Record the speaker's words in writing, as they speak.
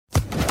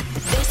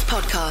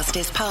podcast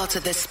is part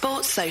of the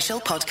Sports Social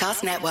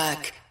Podcast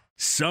Network.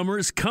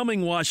 Summer's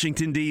coming,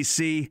 Washington,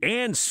 D.C.,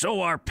 and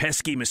so are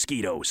pesky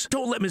mosquitoes.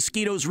 Don't let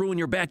mosquitoes ruin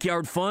your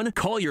backyard fun.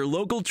 Call your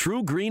local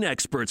True Green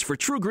experts for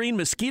True Green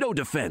Mosquito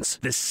Defense.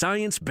 This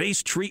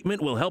science-based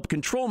treatment will help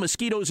control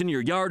mosquitoes in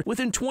your yard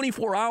within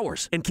 24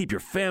 hours and keep your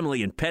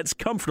family and pets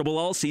comfortable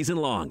all season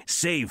long.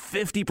 Save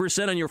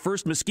 50% on your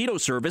first mosquito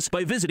service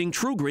by visiting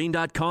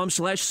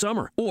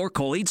truegreen.com/summer or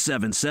call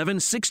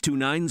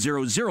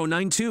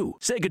 877-629-0092.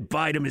 Say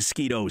goodbye to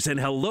mosquitoes and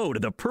hello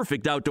to the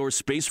perfect outdoor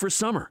space for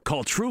summer.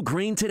 Call True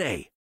Green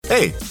today.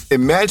 Hey,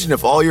 imagine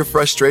if all your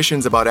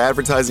frustrations about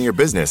advertising your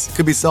business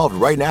could be solved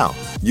right now.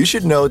 You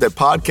should know that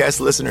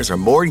podcast listeners are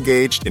more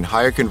engaged and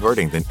higher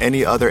converting than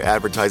any other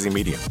advertising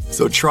medium.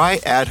 So try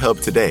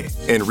AdHub today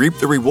and reap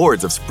the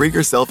rewards of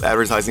Spreaker's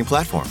self-advertising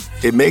platform.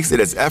 It makes it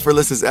as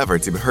effortless as ever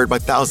to be heard by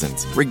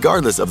thousands,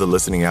 regardless of the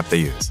listening app they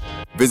use.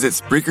 Visit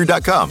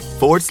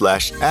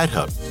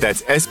Spreaker.com/AdHub.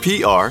 That's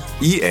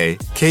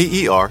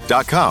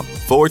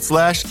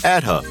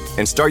SPREAKER.com/AdHub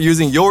and start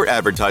using your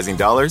advertising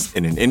dollars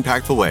in an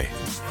impactful way.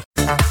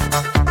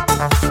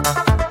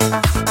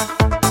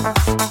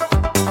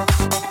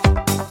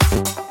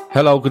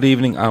 Hello, good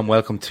evening and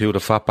welcome to the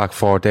Fatback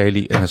 4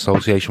 Daily in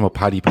association with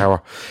Paddy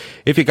Power.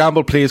 If you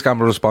gamble, please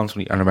gamble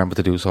responsibly and remember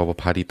to do so with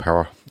Paddy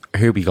Power.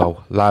 Here we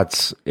go,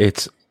 lads.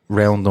 It's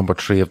round number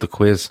 3 of the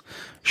quiz.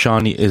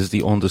 Shawnee is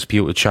the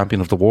undisputed champion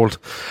of the world,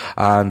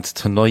 and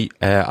tonight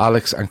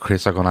Alex and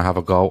Chris are going to have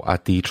a go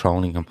at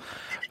dethroning him.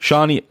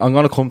 Shawnee, I'm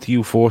going to come to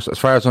you first. As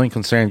far as I'm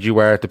concerned, you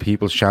are the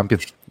people's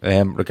champion,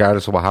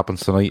 regardless of what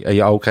happens tonight. Are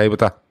you okay with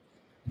that?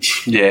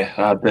 Yeah,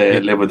 I'd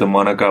live with the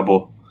Monaco,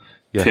 but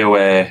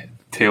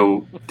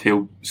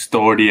two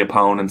sturdy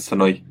opponents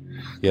tonight.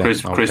 Yeah,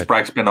 Chris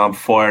Brack's been on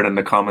fire in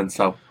the comments,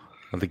 so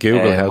and the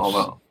Google helps.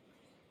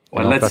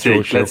 Well, let's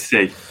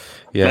see.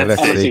 Yeah,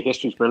 let's see.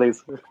 History's brilliant.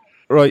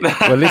 Right.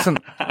 Well, listen,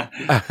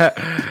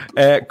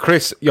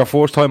 Chris, your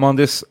first time on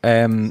this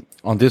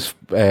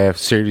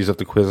series of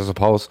the quiz, I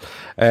suppose.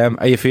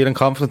 Are you feeling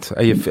confident?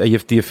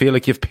 Do you feel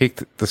like you've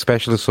picked the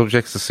specialist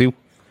subjects to suit?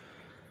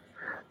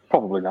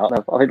 Probably not.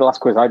 No. I think the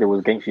last quiz I did was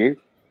against you.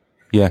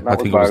 Yeah, I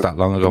think it was that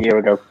long ago. A year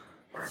ago.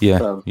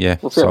 Yeah, yeah.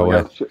 We'll see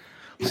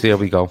see how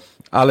we go.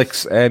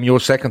 Alex,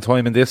 your second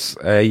time in this,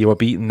 you were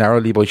beaten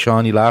narrowly by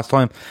Shawnee last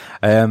time.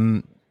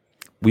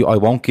 I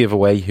won't give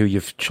away who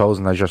you've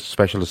chosen as your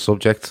specialist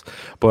subjects,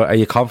 but are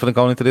you confident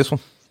going into this one?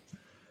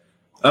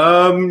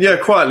 Yeah,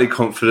 quietly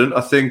confident.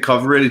 I think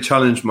I've really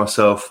challenged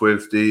myself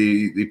with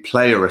the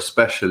player,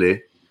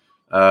 especially.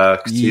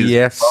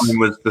 Yes, time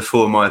was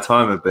before my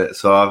time a bit,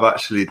 so I've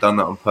actually done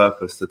that on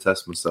purpose to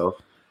test myself.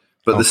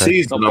 But the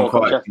season, I'm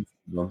quite confident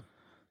on.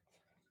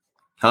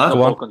 Huh?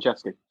 Paul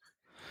Konchesky.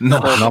 No,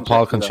 not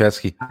Paul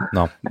Konchesky.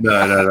 No.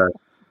 No.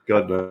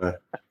 God no.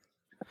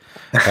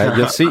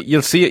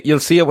 You'll see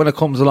it when it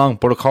comes along.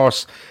 But of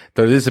course,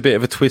 there is a bit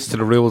of a twist to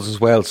the rules as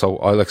well. So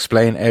I'll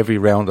explain every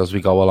round as we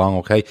go along.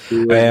 Okay.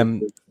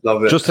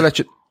 Love it.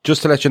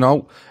 Just to let you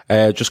know,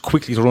 just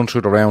quickly to run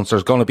through the rounds.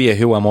 There's going to be a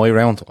Who Am I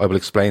round. I will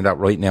explain that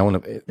right now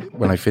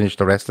when I finish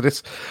the rest of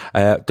this.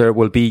 There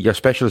will be your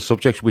specialist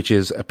subject, which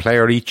is a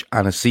player each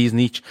and a season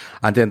each,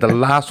 and then the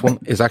last one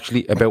is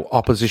actually about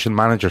opposition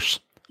managers.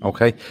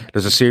 Okay,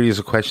 there's a series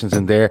of questions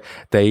in there.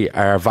 They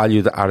are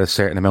valued at a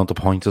certain amount of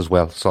points as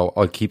well. So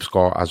I'll keep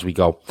score as we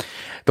go.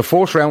 The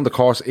fourth round, of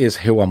course, is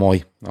Who Am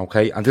I?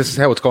 Okay, and this is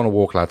how it's going to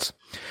work, lads.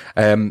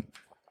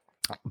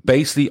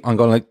 Basically,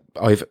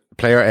 I've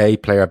player A,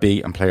 player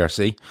B, and player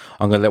C.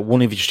 I'm going to let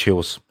one of each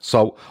choose.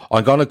 So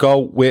I'm going to go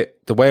with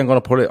the way I'm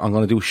going to put it. I'm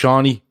going to do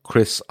Shawnee,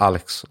 Chris,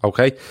 Alex.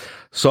 Okay,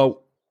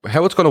 so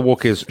how it's going to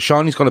work is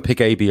Shawnee's going to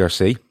pick A, B, or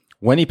C.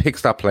 When he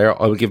picks that player,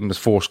 I will give him his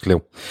first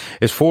clue.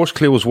 His first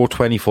clue is worth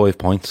 25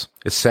 points.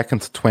 His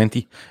second,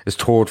 20. His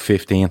third,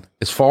 15.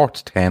 His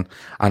fourth, 10.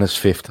 And his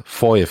fifth,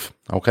 5.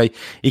 Okay?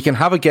 He can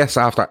have a guess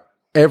after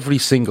every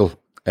single,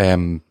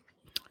 I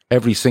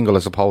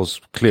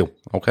suppose, clue.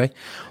 Okay?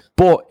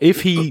 But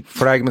if he,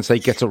 for argument's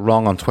sake, gets it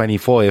wrong on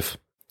 25,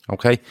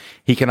 okay,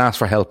 he can ask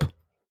for help.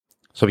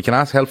 So he can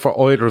ask help for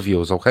either of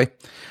you, okay?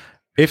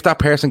 If that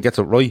person gets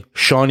it right,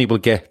 Shawnee will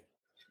get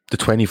the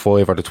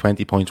 25 or the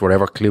 20 points,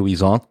 whatever clue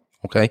he's on.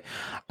 Okay,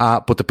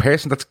 but the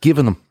person that's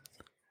given them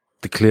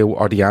the clue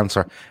or the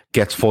answer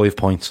gets 5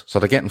 points. So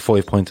they're getting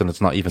 5 points and it's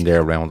not even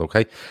their round,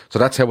 okay? So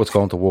that's how it's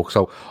going to work.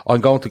 So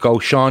I'm going to go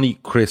Shawnee,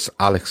 Chris,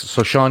 Alex.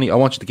 So Shawnee, I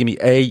want you to give me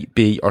A,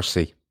 B or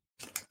C.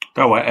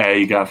 Go with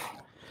A, Gav.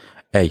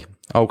 A,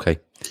 okay.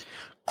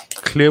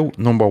 Clue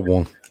number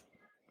 1.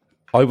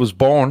 I was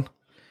born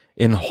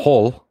in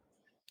Hull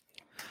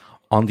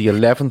on the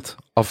 11th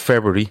of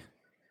February,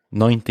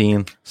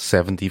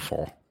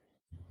 1974.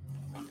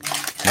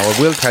 Now,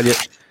 I will tell you,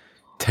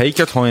 take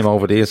your time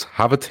over this,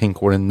 have a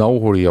think. We're in no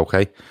hurry,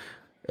 okay?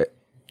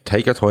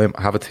 Take your time,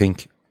 have a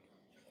think.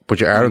 But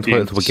you are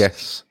entitled to a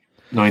guess.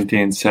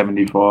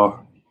 1974.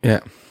 Yeah.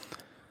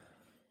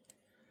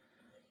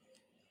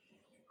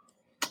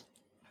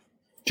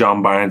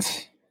 John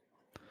Barnes.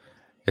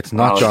 It's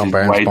not John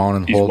Barnes, born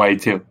in Hull. He's way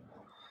too.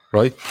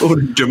 Right? Oh,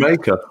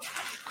 Jamaica.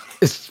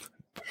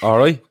 All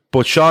right.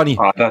 But Shawnee,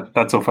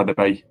 that's up for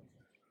debate.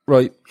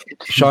 Right,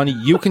 Shawnee,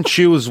 you can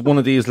choose one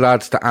of these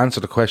lads to answer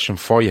the question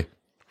for you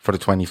for the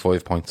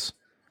 25 points.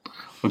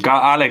 We've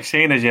got Alex,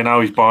 seeing as you know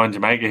he's born in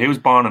Jamaica. He was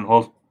born in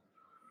Hull.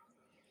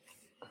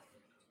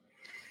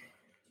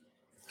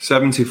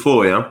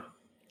 74, yeah?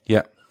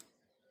 Yeah.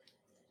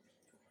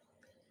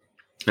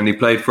 And he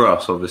played for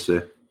us,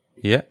 obviously.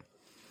 Yeah.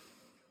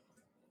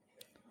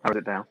 I wrote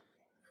it down.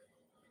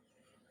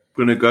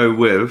 I'm going to go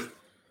with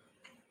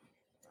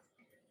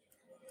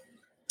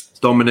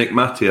Dominic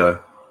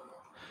Matteo.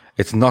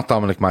 It's not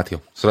Dominic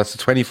Matteo. So that's the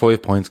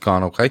 25 points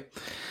gone, okay?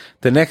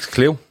 The next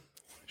clue,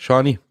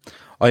 Shawnee,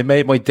 I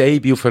made my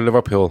debut for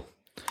Liverpool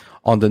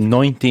on the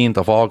 19th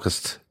of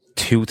August,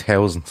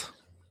 2000.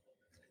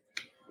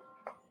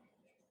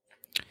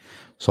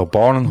 So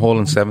born in Hull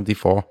in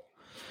 74.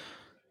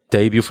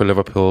 Debut for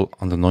Liverpool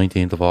on the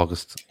 19th of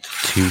August,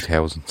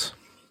 2000.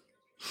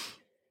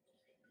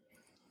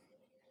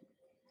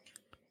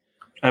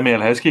 Emile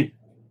Heskey.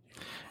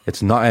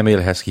 It's not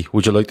Emile Heskey.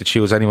 Would you like to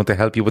choose anyone to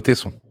help you with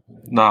this one?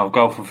 No,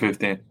 go for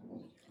 15.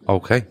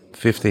 Okay,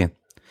 15.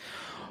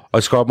 I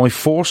scored my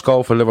first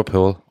goal for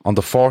Liverpool on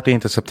the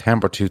 14th of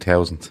September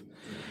 2000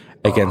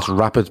 against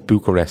Rapid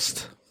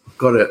Bucharest.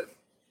 Got it.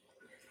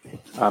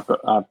 I'd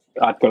got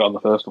it on the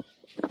first one.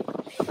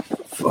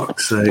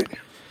 Fuck's sake.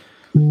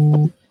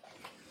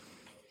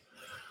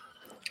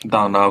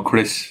 Don't know,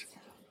 Chris.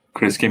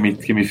 Chris, give me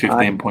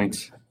 15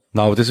 points.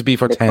 No, this would be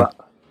for 10.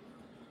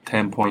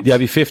 10 points. Yeah,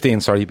 it'd be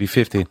 15, sorry, it'd be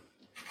 15.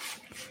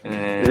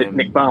 Is it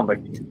Nick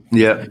Barnby?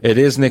 Yeah. It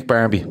is Nick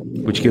Barnby,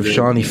 which gives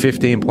Shawnee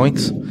 15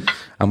 points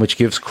and which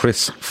gives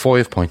Chris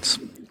 5 points.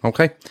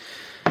 Okay?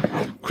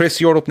 Chris,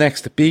 you're up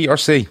next. B or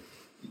C?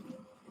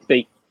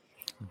 B.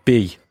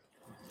 B.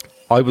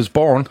 I was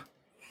born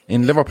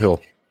in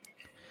Liverpool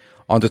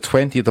on the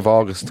 20th of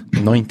August,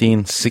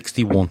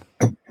 1961.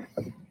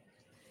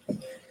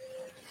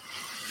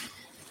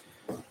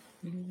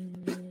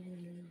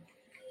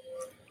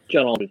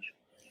 John Aldridge.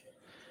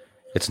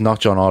 It's not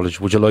John Aldridge.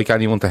 Would you like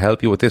anyone to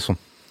help you with this one?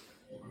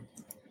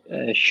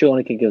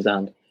 Shawnee can give us a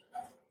hand.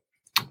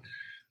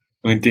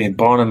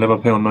 Born in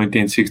Liverpool in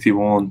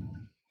 1961.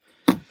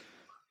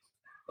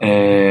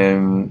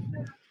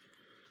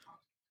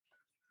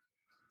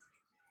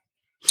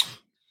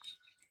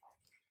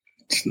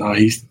 No,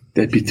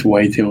 that'd be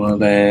way too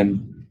old.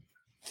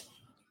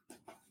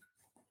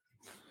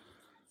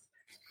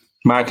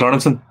 Mark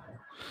Lawrenson.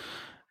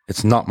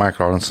 It's not Mark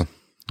Lawrenson.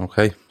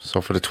 Okay,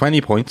 so for the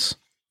 20 points,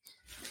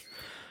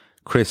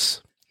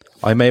 Chris,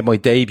 I made my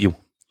debut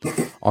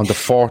on the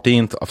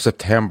 14th of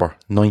September,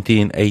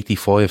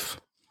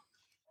 1985.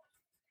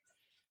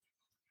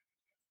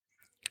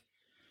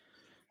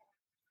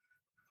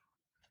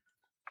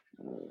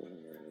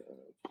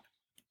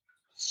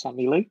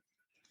 Sammy Lee?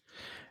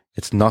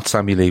 It's not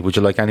Sammy Lee. Would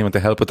you like anyone to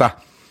help with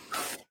that?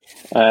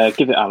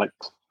 Give it Alex.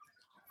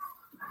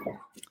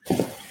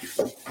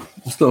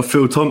 It's not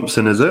Phil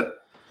Thompson, is it?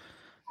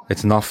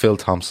 It's not Phil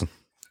Thompson.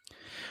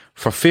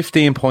 For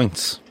 15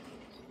 points,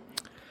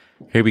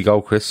 here we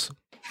go, Chris.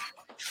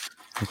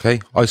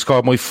 Okay, I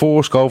scored my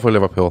first goal for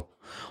Liverpool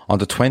on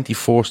the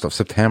 21st of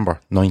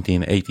September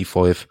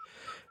 1985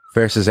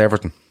 versus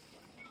Everton.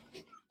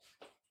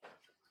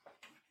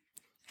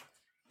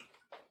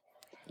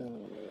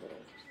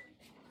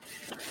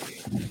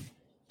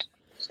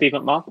 Steve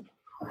McMahon?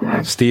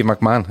 Steve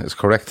McMahon is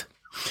correct.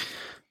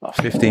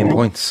 15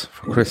 points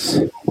for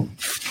Chris.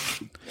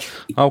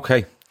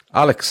 Okay,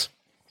 Alex,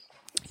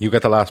 you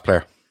get the last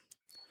player.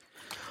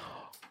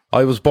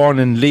 I was born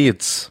in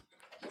Leeds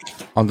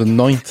on the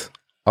 9th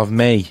of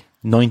May,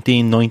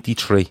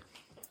 1993.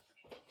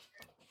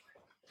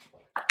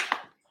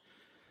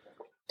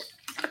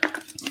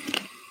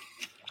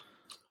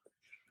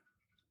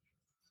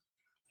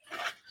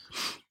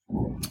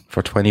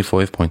 For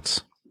 25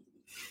 points.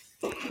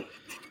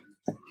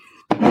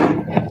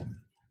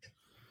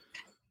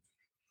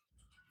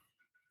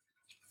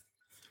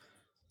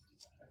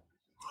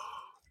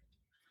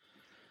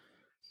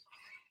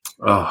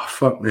 Oh,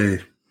 fuck me.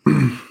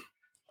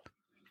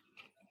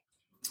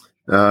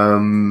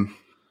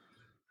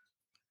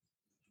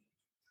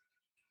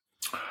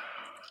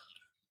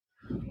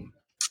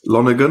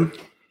 Lonergan?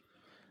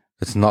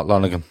 It's not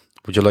Lonergan.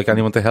 Would you like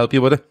anyone to help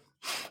you with it?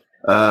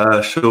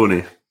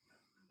 Shawnee.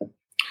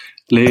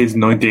 Leeds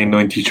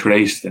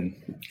 1993, then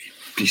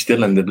he's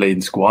still in the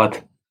bleeding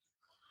squad.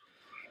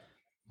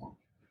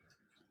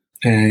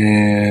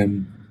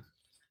 He'd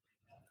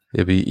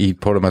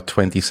put him at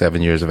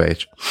 27 years of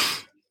age.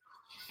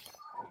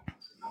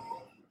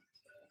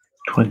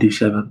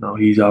 27? No,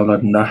 he's older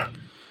than that.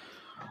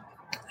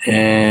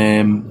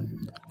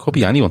 Could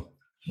be anyone.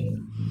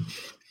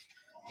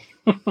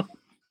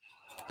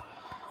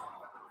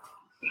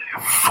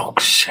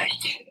 Fuck's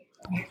sake.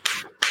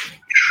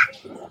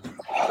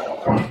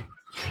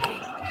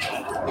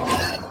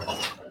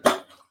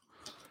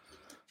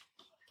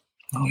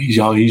 Oh, he's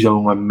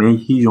younger than me.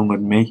 He's younger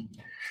than me.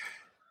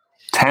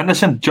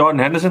 Henderson? Jordan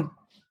Henderson?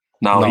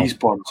 No, he's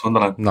born in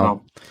Sunderland.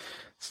 No,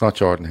 it's not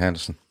Jordan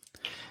Henderson.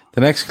 The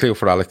next clue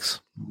for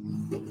Alex.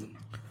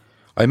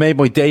 I made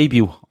my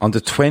debut on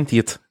the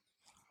 20th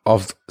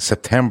of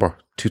September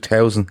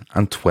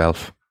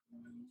 2012.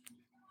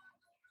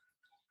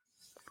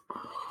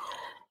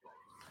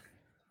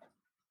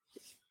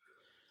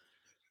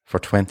 For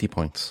 20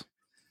 points.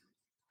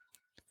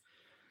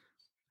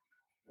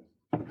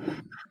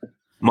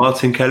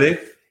 Martin Kelly?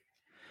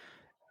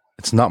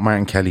 It's not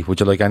Martin Kelly. Would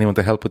you like anyone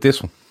to help with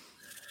this one?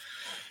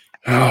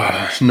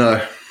 Oh,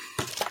 no.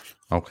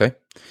 Okay.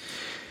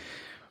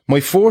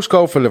 My first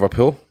goal for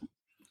Liverpool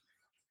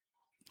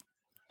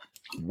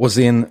was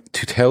in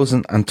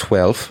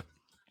 2012.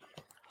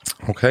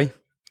 Okay.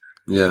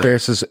 Yeah.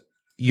 Versus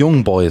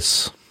Young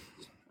Boys.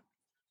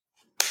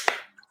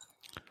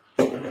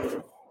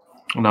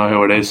 I know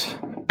who it is.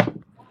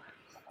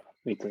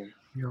 Me too.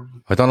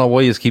 I don't know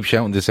why you keep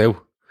shouting this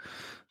out.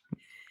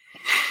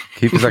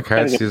 Keep his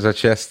cards to his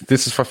chest.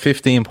 This is for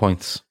 15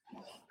 points.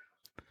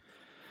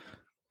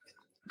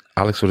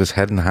 Alex with his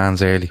head in the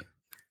hands early.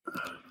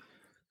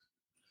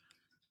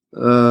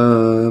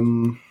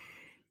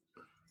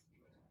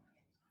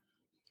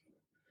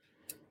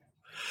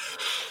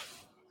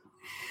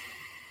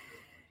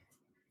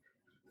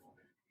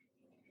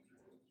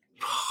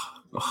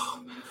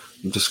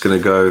 I'm just going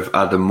to go with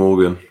Adam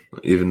Morgan,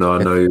 even though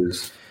I know he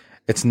was...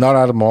 It's not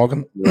Adam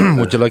Morgan. Yeah.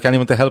 Would you like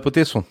anyone to help with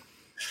this one?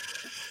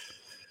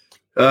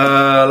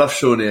 I love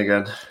Shawnee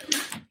again.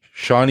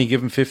 Shawnee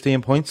given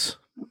 15 points.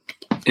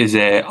 Is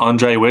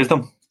Andre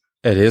Wisdom?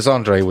 It is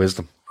Andre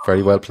Wisdom.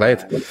 Very well played.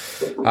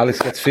 Alex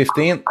gets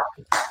 15.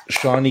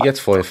 Shawnee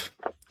gets 5.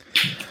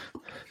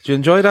 Did you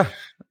enjoy that?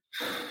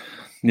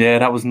 Yeah,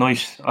 that was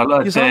nice. You all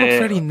look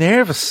very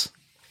nervous.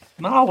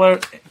 No, we're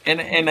in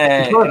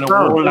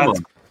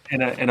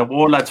a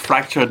world that's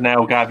fractured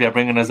now, Gav. You're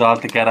bringing us all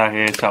together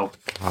here, so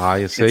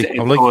you see,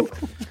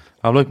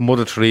 I'm like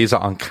Mother Teresa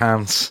on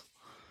cans.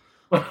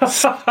 Mother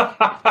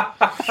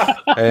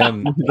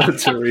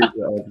Teresa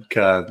on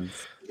cans.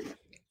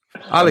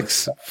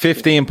 Alex,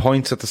 15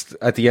 points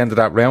at the end of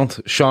that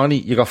round. Shawnee,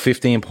 you got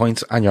 15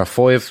 points and you're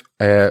 5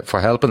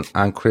 for helping,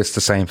 and Chris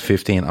the same,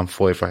 15 and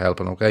 5 for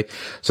helping. Okay,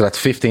 so that's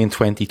 15,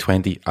 20,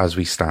 20 as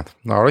we stand.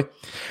 All right.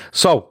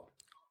 So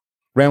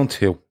round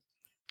 2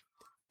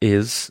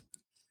 is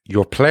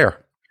your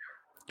player,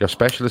 your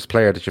specialist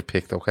player that you've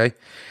picked, okay?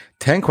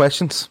 10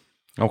 questions,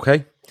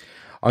 okay?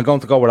 I'm going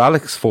to go with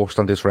Alex first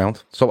on this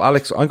round. So,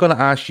 Alex, I'm going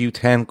to ask you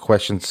 10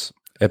 questions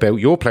about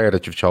your player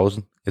that you've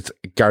chosen. It's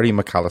Gary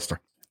McAllister,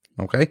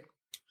 okay?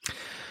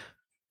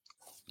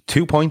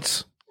 2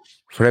 points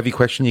for every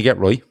question you get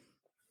right.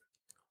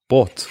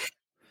 But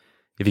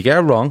if you get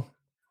it wrong,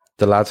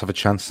 the lads have a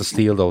chance to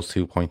steal those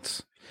 2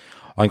 points.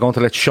 I'm going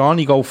to let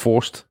Shawnee go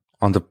first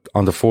on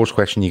the first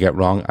question you get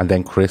wrong, and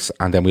then Chris,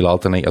 and then we'll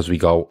alternate as we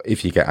go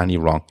if you get any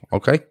wrong.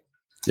 Okay?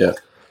 Yeah.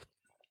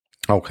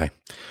 Okay.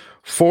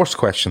 First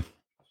question.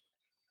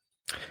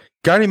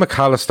 Gary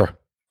McAllister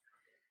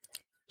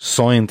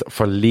signed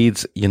for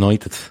Leeds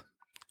United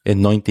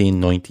in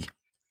 1990.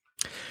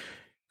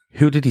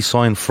 Who did he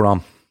sign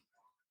from?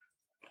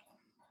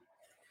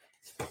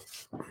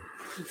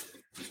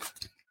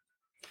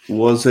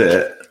 Was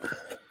it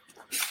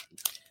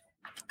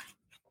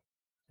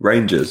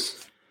Rangers?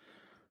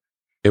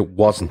 It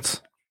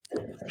wasn't.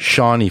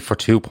 Shawnee for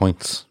 2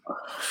 points.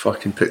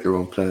 Fucking picked the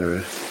wrong player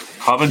here.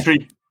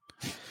 Coventry?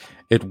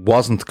 It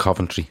wasn't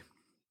Coventry.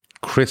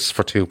 Chris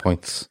for 2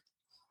 points.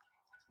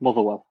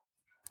 Motherwell?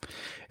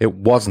 It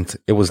wasn't.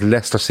 It was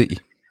Leicester City.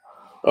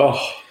 Oh,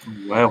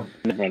 wow.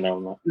 Never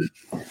know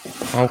that.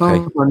 Okay. How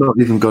have I not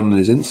even gone on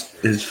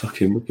his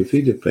fucking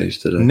Wikipedia page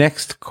today?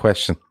 Next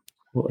question.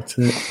 What's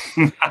it?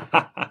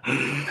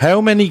 How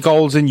many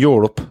goals in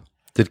Europe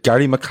did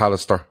Gary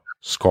McAllister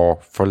score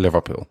for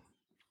Liverpool?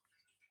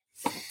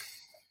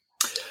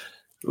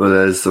 Well,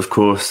 there's, of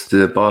course,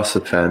 the Barca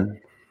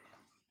pen.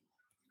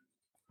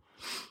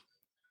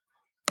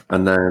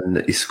 And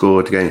then he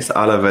scored against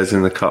Alaves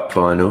in the cup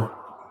final.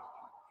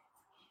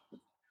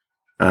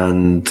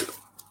 And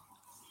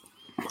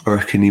I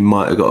reckon he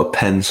might have got a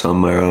pen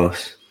somewhere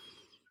else.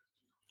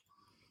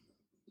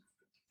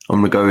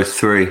 I'm going to go with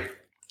 3.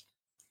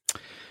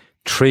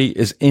 3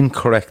 is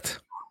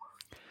incorrect.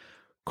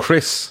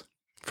 Chris,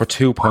 for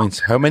 2 points.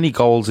 How many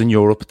goals in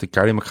Europe did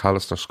Gary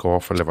McAllister score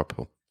for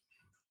Liverpool?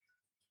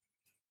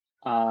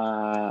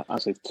 I'll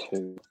say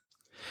 2.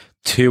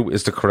 2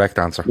 is the correct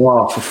answer.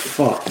 Wow, for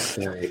fuck's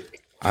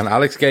sake. And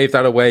Alex gave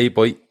that away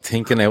by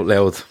thinking out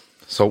loud.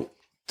 So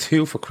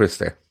 2 for Chris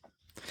there.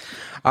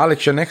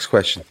 Alex, your next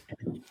question.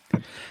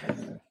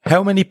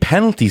 How many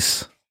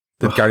penalties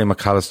did Gary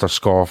McAllister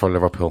score for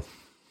Liverpool?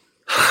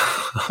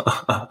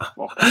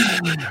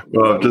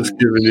 Well, I've just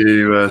given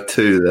you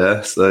 2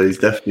 there, so he's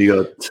definitely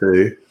got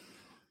 2.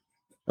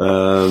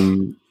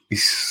 I'm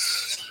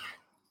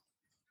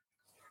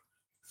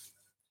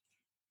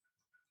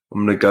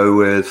going to go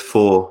with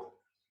 4.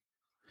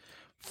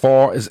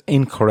 4 is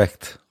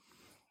incorrect.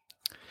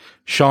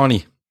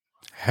 Shawnee,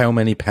 how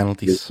many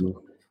penalties?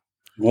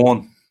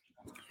 1.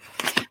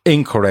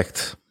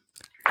 Incorrect.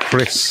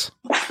 Chris.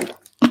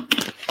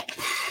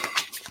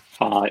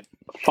 5.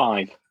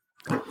 5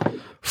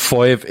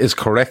 5 is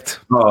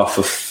correct. Oh,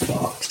 for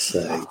fuck's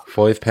sake.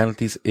 5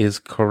 penalties is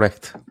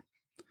correct.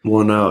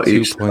 1 out 2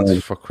 each points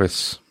time. for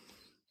Chris.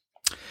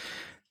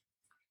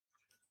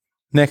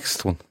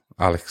 Next one,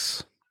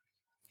 Alex.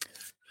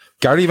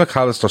 Gary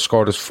McAllister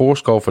scored his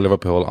first goal for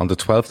Liverpool on the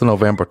 12th of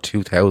November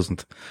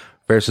 2000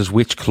 versus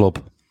which club?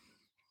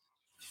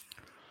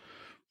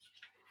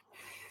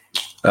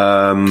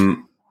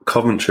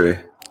 Coventry.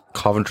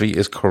 Coventry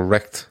is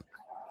correct.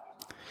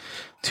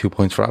 2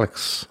 points for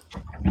Alex.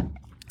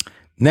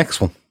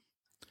 Next one.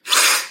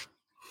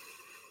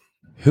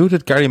 Who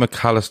did Gary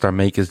McAllister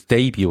make his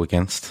debut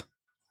against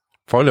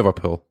for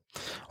Liverpool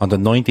on the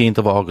 19th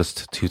of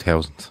August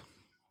 2000?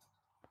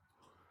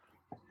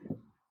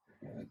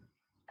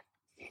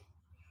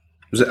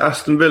 Was it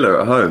Aston Villa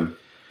at home?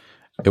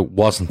 It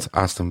wasn't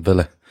Aston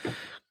Villa.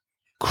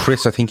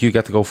 Chris, I think you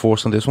get to go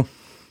first on this one.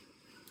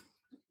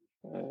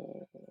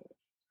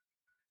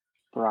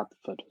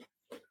 Bradford.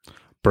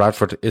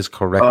 Bradford is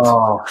correct.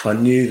 Oh, I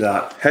knew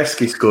that.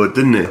 Heskey scored,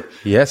 didn't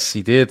he? Yes,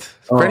 he did.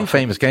 Very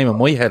famous game in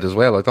my head as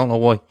well. I don't know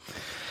why.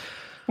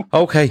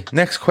 Okay,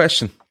 next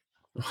question.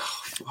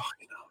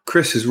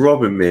 Chris is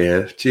robbing me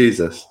here.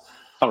 Jesus.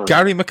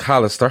 Gary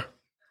McAllister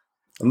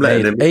I'm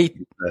letting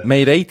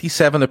made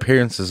 87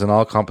 appearances in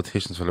all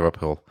competitions for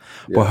Liverpool.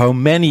 Yeah. But how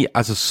many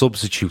as a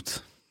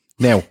substitute?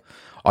 Now,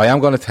 I am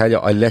going to tell you,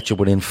 I let you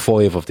within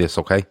 5 of this,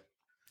 okay?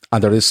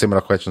 And there is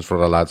similar questions for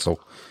the lads, so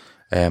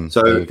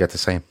you'll get the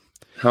same.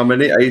 How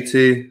many?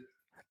 80?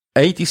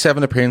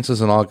 87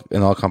 appearances in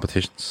all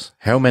competitions.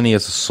 How many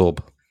as a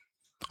sub?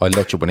 I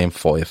let you within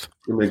 5.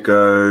 I'm going to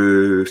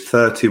go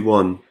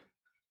 31.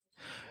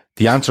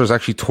 The answer is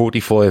actually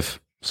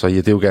 35, so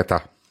you do get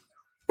that.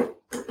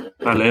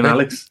 Well in,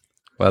 Alex.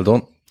 Well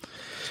done.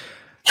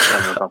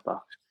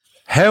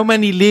 How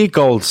many league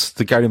goals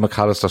did Gary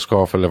McAllister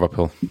score for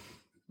Liverpool?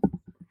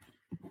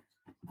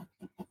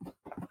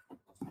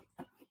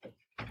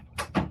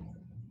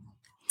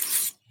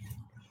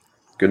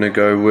 Gonna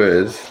go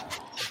with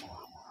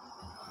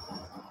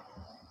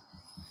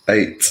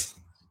 8.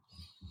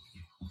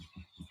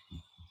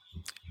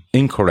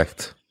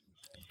 Incorrect.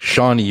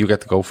 Shawnee, you get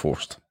to go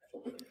first.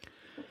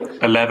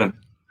 11.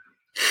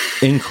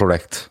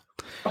 Incorrect.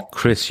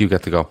 Chris, you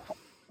get to go.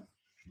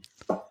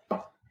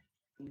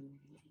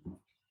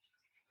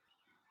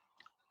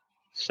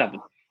 7.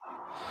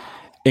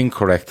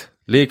 Incorrect.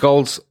 League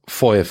goals,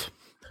 5.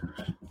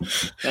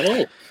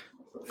 Hello.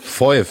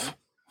 5.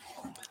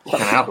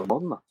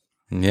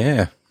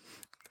 Yeah.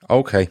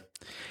 Okay.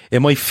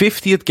 In my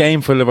 50th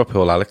game for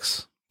Liverpool,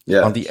 Alex,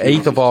 on the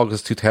 8th of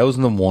August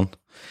 2001,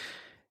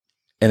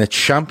 in a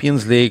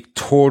Champions League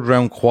third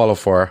round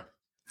qualifier,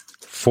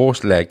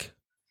 first leg,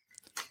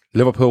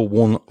 Liverpool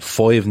won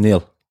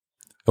 5-0.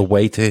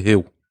 Away to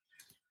who?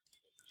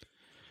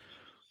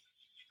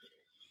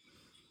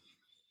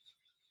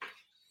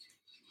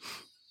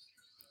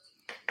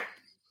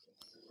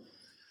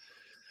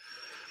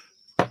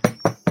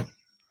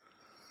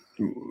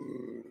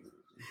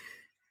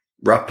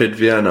 Rapid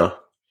Vienna.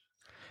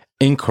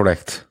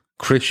 Incorrect.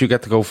 Chris, you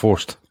get to go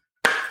first.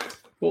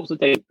 What was the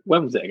date?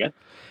 When was it again?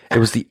 It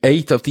was the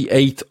 8th of the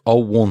 8th,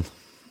 01.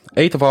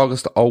 8th of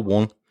August,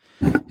 01.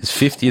 His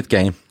 50th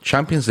game.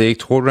 Champions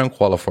League, third round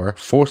qualifier,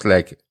 first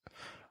leg,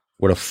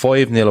 with a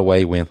 5-0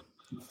 away win.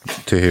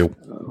 To who?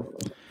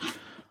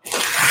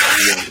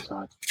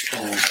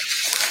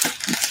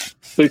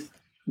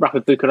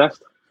 Rapid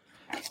Bucharest.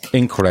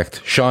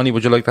 Incorrect. Shawnee,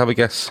 would you like to have a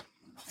guess?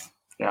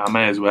 Yeah, I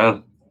may as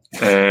well.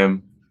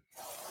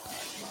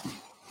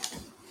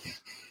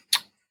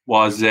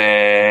 Was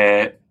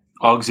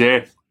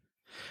Auxerre?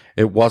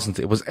 It wasn't.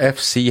 It was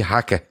FC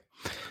Haka.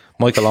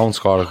 Michael Owen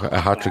scored a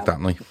hat-trick that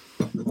night.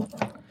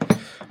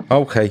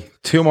 Okay,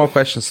 2 more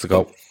questions to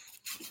go.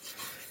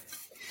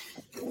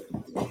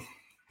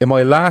 In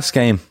my last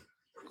game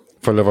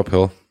for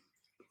Liverpool,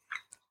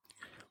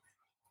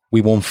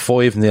 we won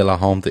 5-0 at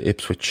home to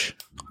Ipswich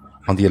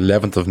on the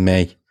 11th of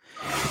May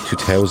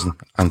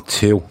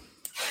 2002.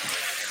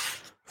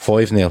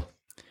 5-0.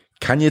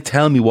 Can you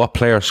tell me what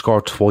player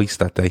scored twice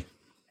that day?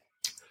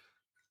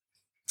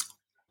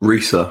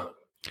 Risa.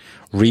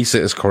 Risa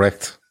is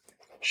correct.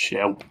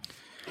 Shell.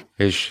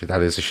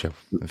 That is a show,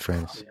 in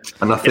fairness.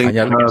 And I think,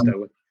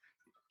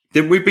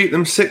 did we beat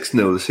them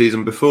 6-0 the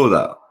season before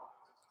that?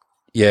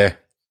 Yeah.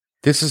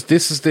 This is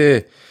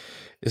the...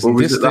 Isn't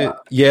Was this it the... that?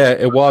 Yeah,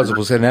 it was. It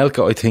was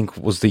Anelka, I think,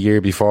 was the year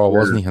before,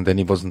 wasn't he? And then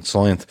he wasn't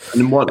signed.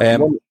 And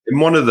in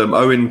one of them,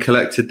 Owen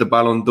collected the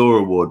Ballon d'Or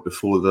award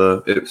before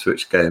the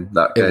Ipswich game.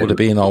 It would have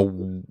been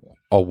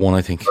 0-1,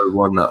 I think.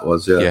 0-1 that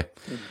was, yeah.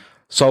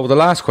 So the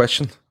last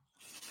question.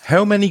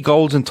 How many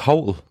goals in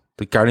total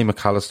did Gary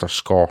McAllister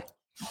score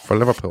for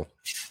Liverpool?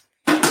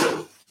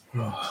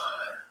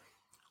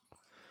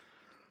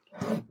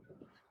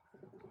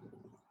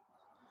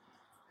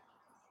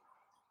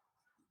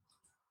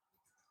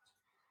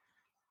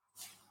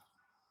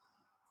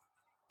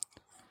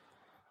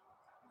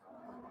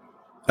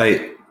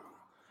 Eight.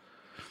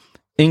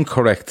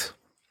 Incorrect.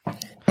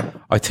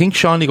 I think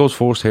Shawnee goes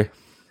first here.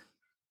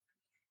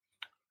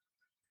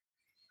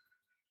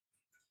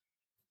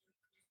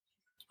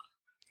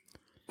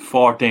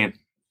 14.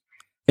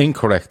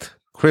 Incorrect.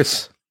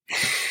 Chris?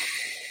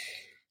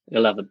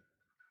 11.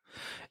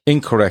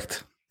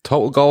 Incorrect.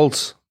 Total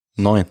goals?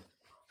 9.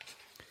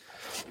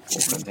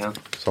 Yeah.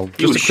 So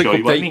just a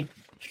quick update.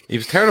 He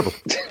was terrible.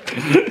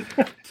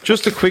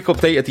 Just a quick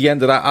update at the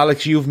end of that.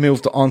 Alex, you've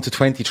moved on to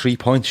 23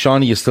 points.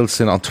 Shawnee is still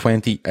sitting on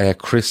 20.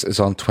 Chris is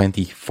on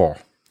 24.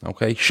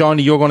 Okay.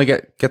 Shawnee, you're going to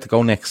get to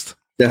go next.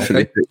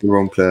 Definitely pick the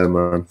wrong player,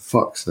 man.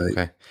 Fuck's sake.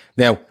 Okay.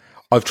 Now,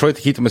 I've tried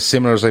to keep them as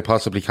similar as I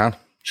possibly can.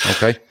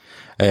 Okay.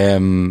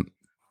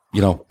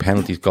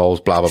 Penalties, goals,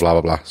 blah, blah, blah,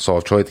 blah, blah. So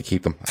I've tried to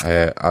keep them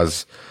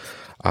as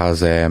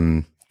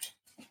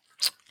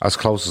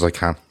close as I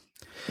can.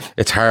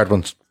 It's hard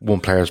when one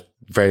player's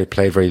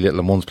played very little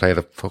and one's played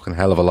a fucking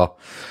hell of a lot.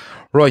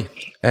 Right.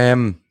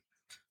 Let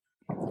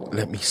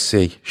me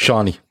see.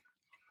 Shawnee.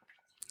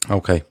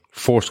 Okay.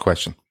 First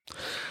question.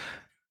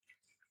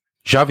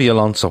 Xavi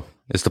Alonso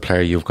is the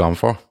player you've gone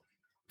for.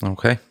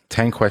 Okay.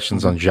 10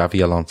 questions on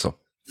Xavi Alonso.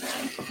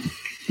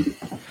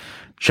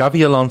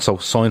 Xavi Alonso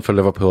signed for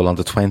Liverpool on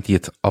the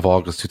 20th of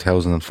August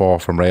 2004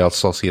 from Real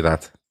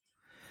Sociedad.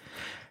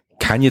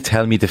 Can you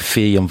tell me the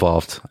fee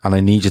involved? And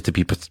I need you to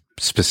be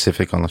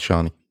specific on it,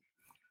 Shawnee.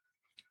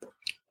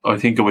 I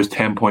think it was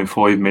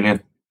 10.5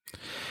 million.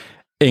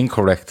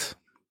 Incorrect.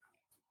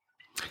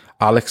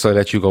 Alex, I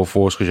let you go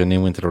first because you're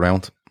new into the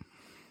round.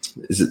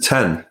 Is it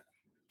 10?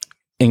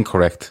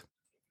 Incorrect.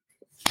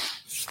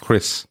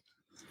 Chris?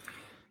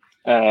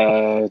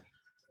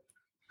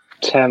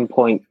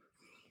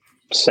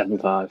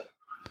 10.75.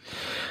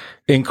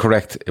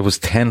 Incorrect. It was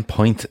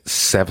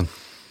 10.7.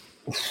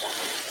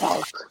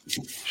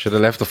 Should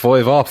have left the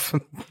 5 off.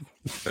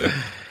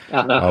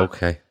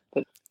 Okay.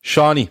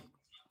 Shawnee.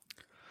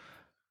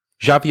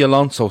 Xavi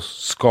Alonso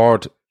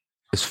scored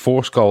his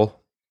first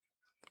goal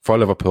for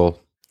Liverpool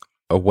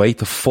away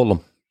to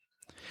Fulham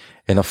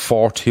in a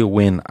 4-2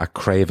 win at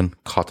Craven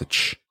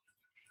Cottage.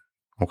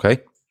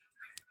 Okay?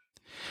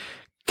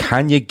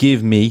 Can you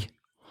give me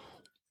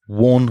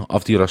one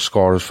of the other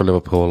scorers for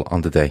Liverpool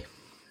on the day?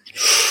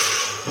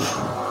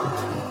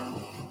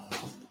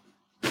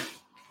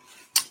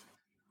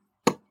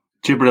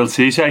 Jibril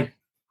Cisse.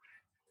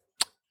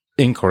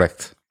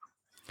 Incorrect.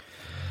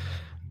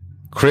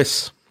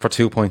 Chris, for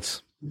 2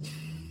 points.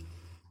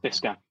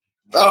 Biscan.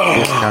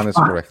 Biscan is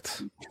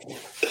correct.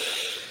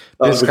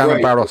 Biscan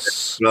and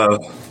Barros. No.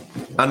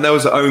 And there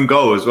was an own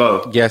goal as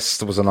well. Yes,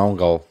 there was an own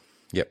goal.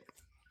 Yep.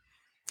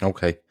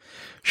 Okay.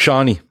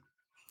 Shawnee,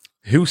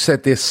 who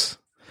said this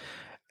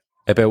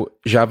about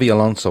Xavi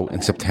Alonso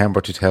in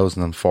September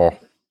 2004?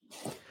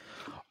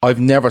 I've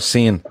never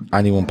seen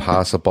anyone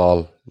pass a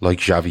ball like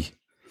Xavi.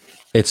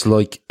 It's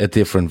like a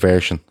different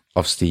version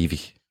of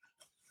Stevie.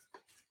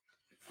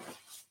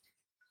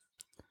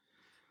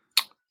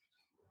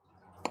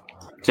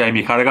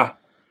 Jamie Carragher.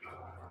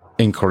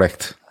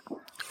 Incorrect.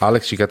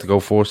 Alex, you get to go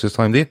first this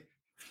time, do you?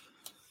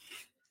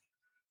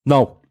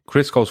 No,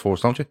 Chris goes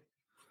first, don't you?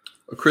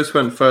 Chris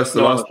went first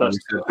the last one.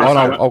 Oh,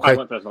 no, okay. I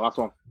went first the last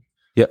one.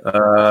 Yeah.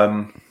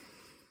 I'm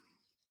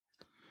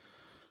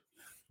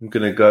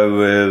going to go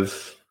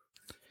with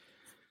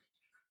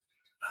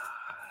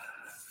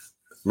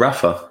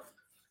Rafa.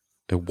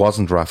 It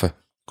wasn't Rafa.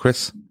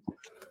 Chris?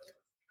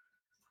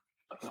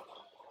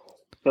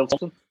 Phil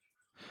Thompson?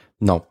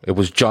 No, it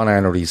was John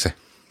Arnorese.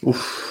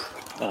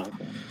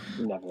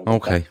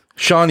 Okay.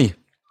 Shawnee.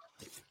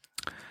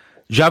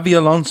 Xavi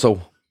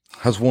Alonso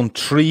has won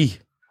 3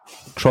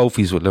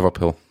 trophies with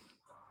Liverpool.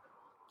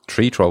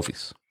 3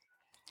 trophies.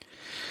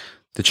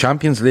 The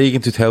Champions League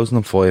in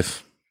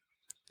 2005,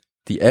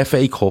 the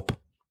FA Cup,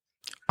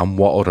 and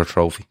what other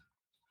trophy?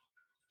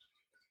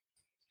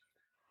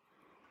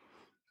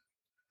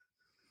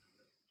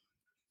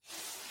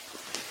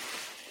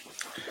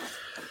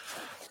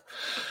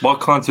 What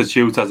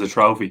constitutes as a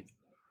trophy?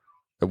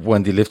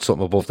 When they lift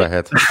something above their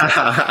head.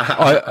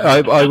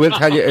 I will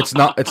tell you, it's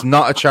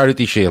not a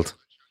charity shield,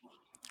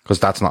 because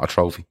that's not a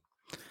trophy.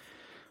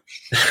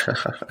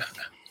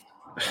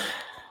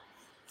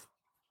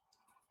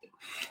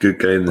 Good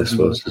game this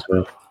was as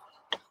well.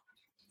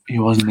 He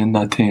wasn't in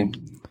that team.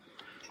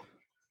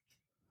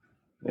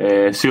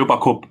 Super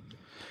Cup.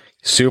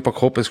 Super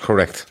Cup is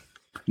correct.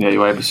 Yeah,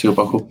 you have a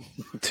Super Cup.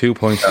 2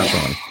 points for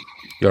Sean.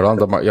 You're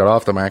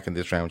off the mark in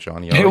this round,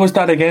 Sean. Who was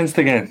that against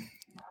again?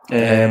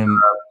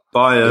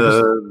 Moscow,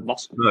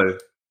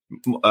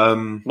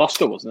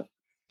 wasn't it?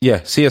 Yeah,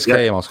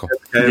 CSKA Moscow.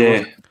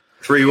 Yeah.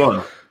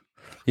 3-1.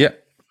 Yeah.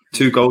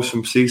 2 goals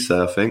from Cisse,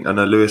 I think, and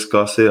a Luis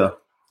Garcia.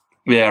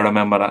 Yeah, I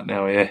remember that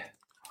now, yeah.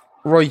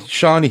 Right,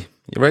 Shawnee,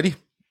 you ready?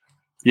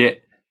 Yeah.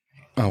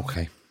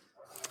 Okay.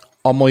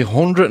 On my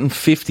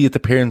 150th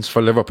appearance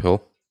for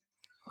Liverpool,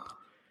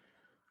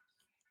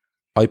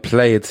 I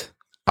played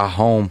at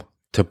home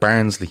to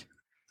Barnsley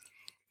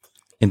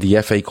in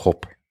the FA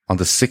Cup on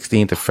the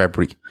 16th of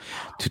February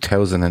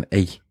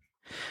 2008.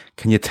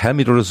 Can you tell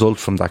me the result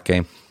from that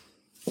game?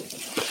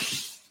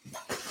 Is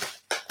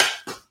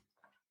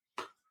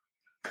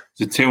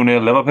it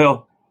 2-0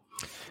 Liverpool?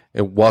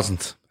 It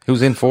wasn't.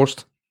 Who's in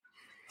first?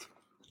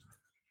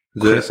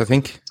 Chris, I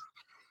think.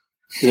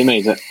 You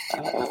made it.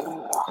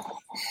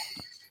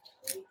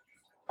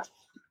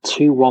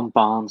 2-1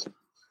 Barnes.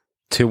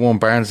 2-1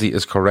 Barnsley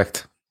is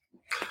correct.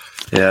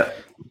 Yeah.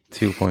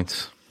 2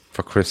 points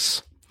for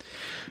Chris.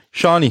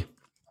 Shawnee.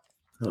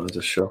 That was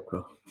a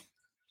shocker.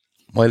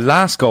 My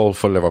last goal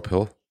for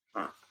Liverpool,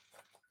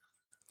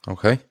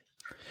 okay,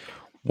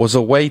 was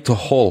away to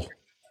Hull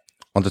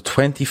on the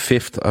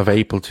 25th of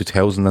April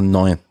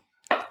 2009.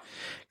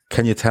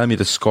 Can you tell me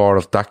the score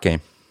of that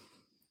game?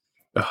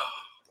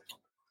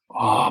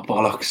 Oh,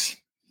 bollocks.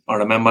 I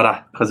remember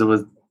that because it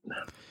was...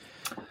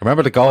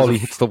 Remember the goal, he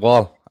hits the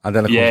wall and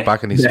then it comes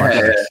back and he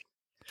smashes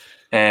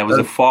it. Was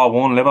it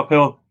 4-1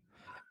 Liverpool?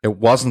 It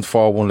wasn't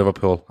 4-1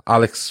 Liverpool.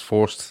 Alex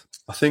forced.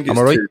 I think it's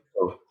Am I right?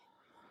 2-0.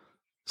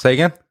 Say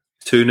again?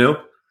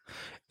 2-0.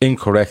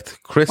 Incorrect.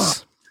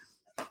 Chris?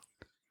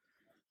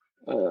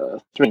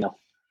 3-0.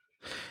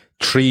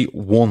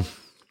 3-1.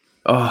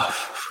 Oh,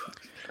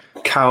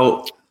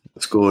 Cal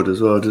scored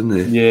as well, didn't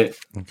he? Yeah.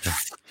 Okay.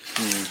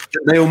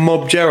 Didn't they all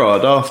mob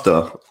Gerrard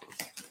after?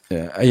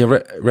 Yeah. Are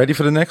you ready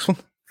for the next one?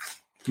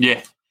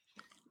 Yeah.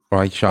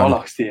 Right, Sean.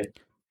 Bollocks, yeah.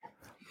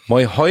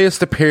 My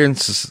highest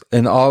appearances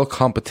in all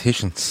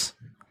competitions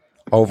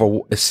over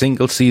a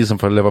single season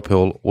for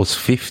Liverpool was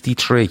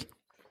 53.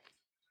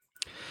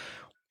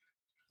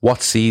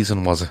 What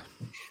season was it?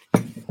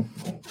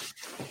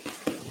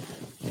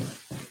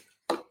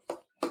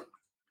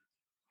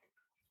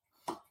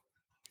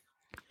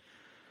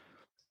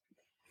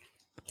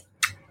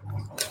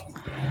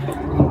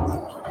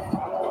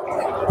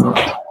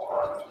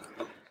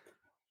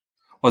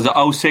 Was it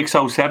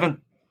 06-07?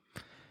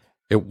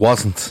 It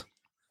wasn't.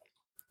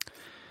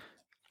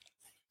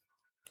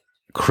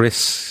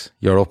 Chris,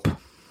 you're up.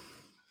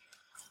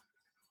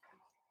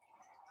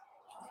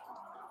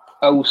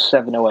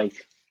 07-08.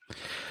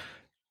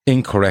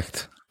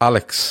 Incorrect.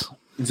 Alex.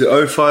 Is it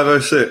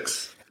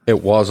 05-06?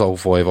 It was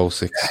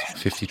 05-06.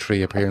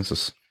 53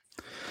 appearances.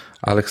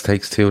 Alex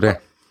takes 2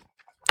 there.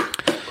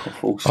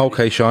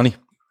 Okay, Shawnee.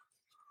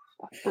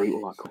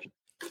 Brutal, that question.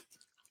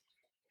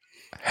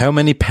 How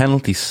many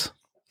penalties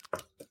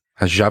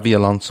has Xabi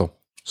Alonso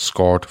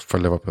scored for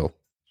Liverpool?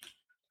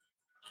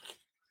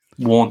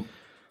 1.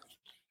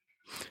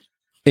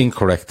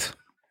 Incorrect.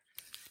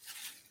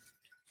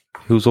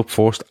 Who's up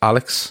first?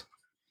 Alex?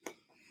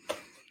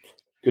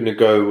 Gonna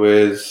go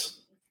with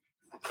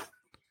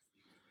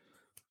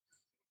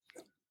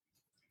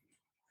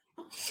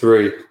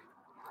 3.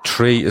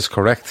 3 is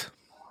correct.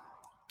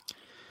 Do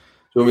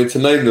you want me to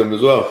name them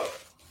as well?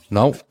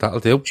 No,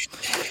 that'll do.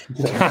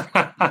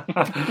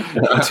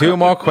 2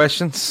 more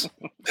questions.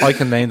 I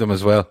can name them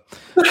as well.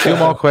 2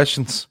 more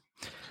questions.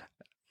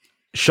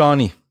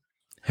 Shawnee,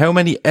 how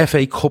many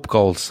FA Cup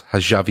goals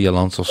has Xabi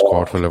Alonso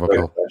scored for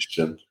Liverpool? Great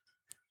question.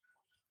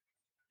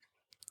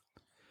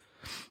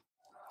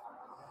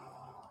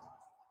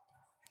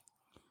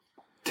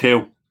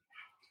 Two.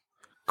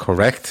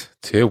 Correct.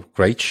 2.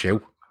 Great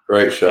show.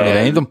 Great show. You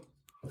named them.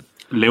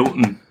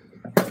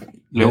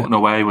 Luton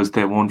away was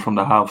the one from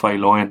the halfway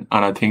line,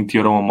 and I think the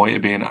other one might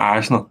have been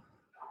Arsenal.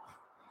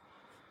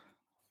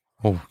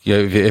 Oh, yeah.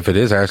 If it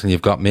is Arsenal,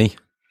 you've got me.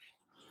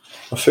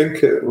 I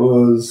think it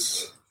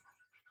was...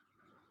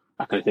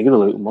 I can't think of the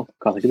Luton one.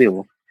 Can't think of the other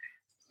one.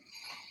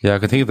 Yeah, I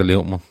can think of the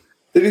Luton one.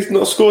 Did he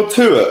not score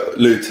 2 at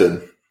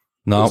Luton?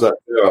 No. Was that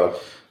Gerrard?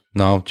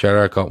 No,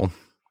 Gerrard got one.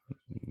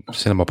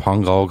 Cinema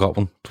Pongo got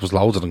one. There was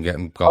loads of them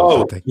getting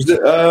goals. Oh, was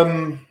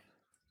it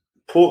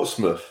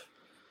Portsmouth?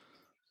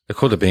 It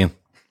could have been.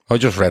 I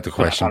just read the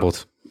question,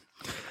 but...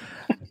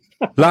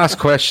 Last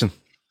question.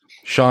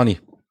 Shawnee.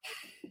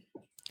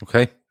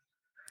 Okay?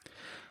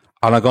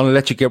 And I'm going to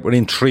let you get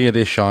within 3 of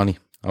this, Shawnee.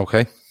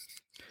 Okay?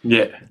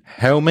 Yeah.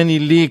 How many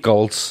league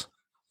goals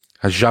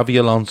has Xabi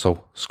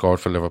Alonso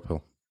scored for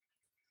Liverpool?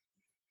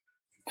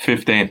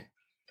 15.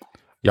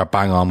 You're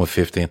bang on with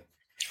 15.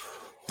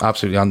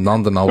 Absolutely on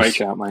the nose. Great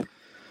shout, mate.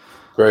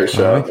 Great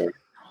shout. Right.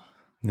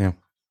 Yeah.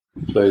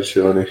 Played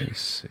Shawnee. Let's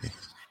see.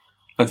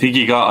 I think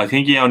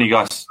he only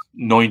got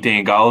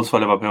 19 goals for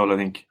Liverpool, I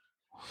think.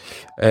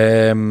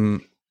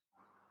 In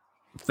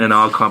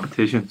all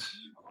competitions.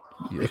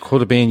 It could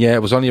have been, yeah.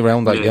 It was only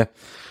around that, yeah.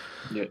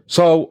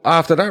 So,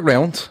 after that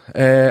round,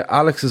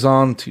 Alex is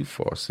on 2,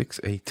 4, 6,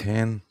 8,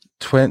 10,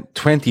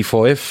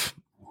 25.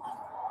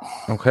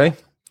 Okay.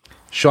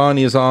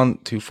 Shawnee is on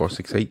 2, 4,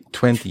 6, 8,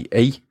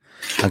 28.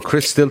 And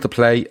Chris, still to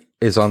play,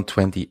 is on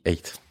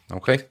 28.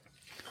 Okay.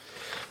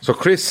 So,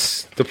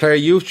 Chris, the player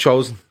you've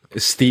chosen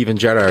is Steven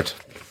Gerrard.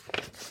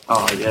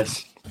 Oh,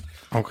 yes.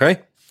 Okay.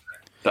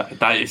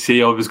 That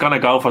see, I was going to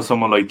go for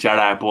someone like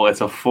Gerrard, but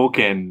it's a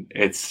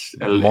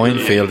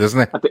minefield, isn't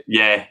it?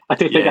 I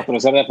did think after I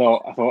said it,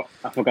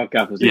 I forgot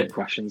Gav was doing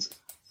questions.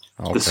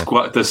 Okay.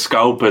 The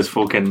scope is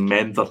fucking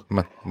mental.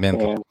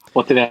 Mental.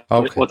 What did I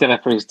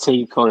for his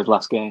team call his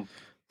last game?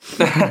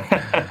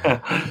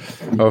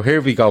 Oh,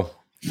 here we go.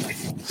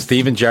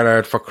 Steven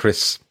Gerrard for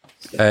Chris.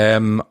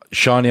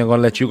 Shawnee, I'm going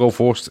to let you go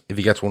first if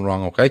he gets one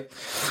wrong, okay?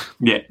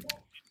 Yeah.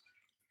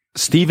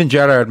 Steven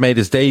Gerrard made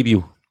his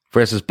debut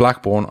versus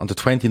Blackburn on the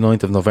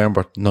 29th of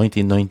November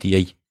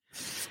 1998.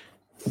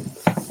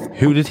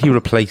 Who did he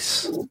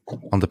replace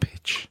on the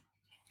pitch?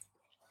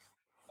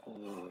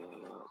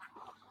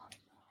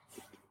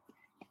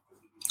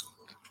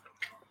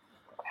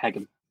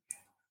 Hegem.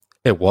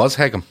 It was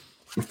Hegem.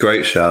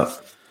 Great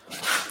shout.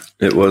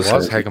 It was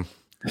Hegem.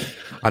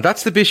 And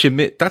that's the bit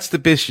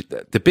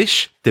the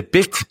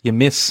bit you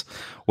miss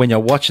when you're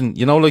watching,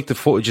 you know, like the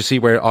footage you see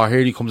where, here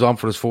he comes on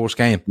for his first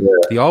game. Yeah.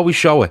 They always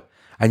show it,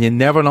 and you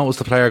never notice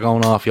the player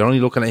going off. You're only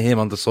looking at him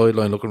on the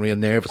sideline looking real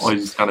nervous. I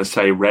was just going to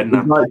say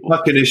Redknapp. He's like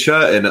tucking his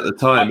shirt in at the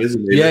time,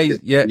 isn't he?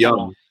 Yeah,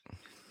 Young.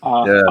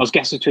 I was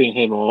guessing between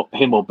him or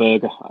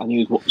Berger. I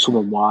knew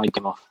someone wide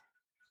came off.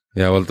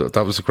 Yeah, well,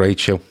 that was a great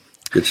show.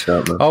 Good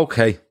shout, man.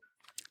 Okay.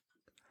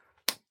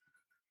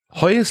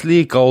 Highest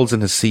league goals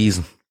in his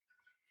season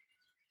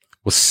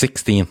was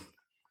 16.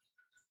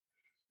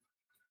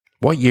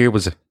 What year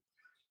was it?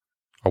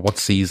 Or what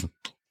season?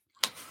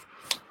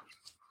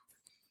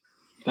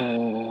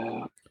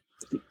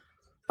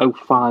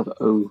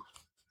 05-06.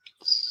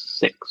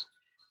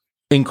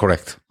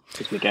 Incorrect.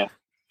 Just me guess.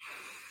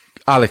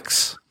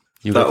 Alex,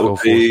 you That go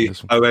would be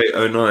first on this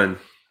one. 08-09.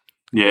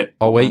 Yeah.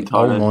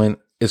 08-09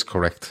 is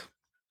correct.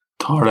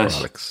 Torres.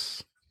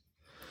 Alex.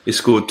 He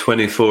scored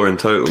 24 in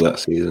total that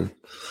season.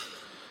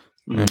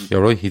 Yeah,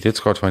 you're right, he did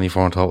score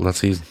 24 in total that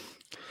season.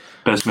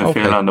 Best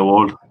midfielder in the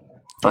world.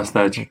 That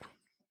stage.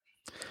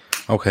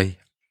 Okay.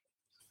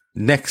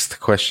 Next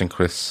question,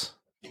 Chris.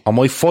 On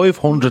my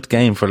 500th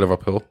game for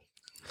Liverpool,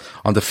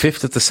 on the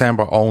 5th of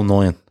December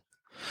 09,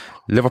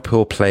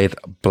 Liverpool played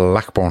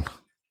Blackburn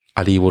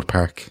at Ewood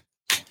Park.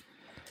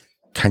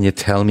 Can you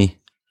tell me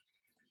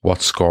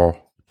what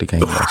score the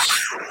game was?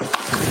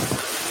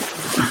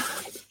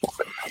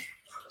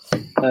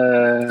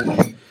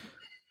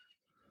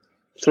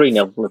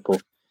 3-0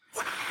 Liverpool.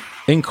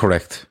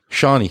 Incorrect.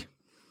 Shawnee.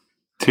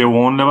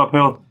 2-1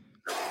 Liverpool.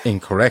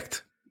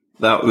 Incorrect.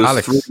 That was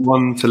Alex.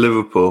 3-1 to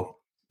Liverpool.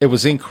 It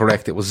was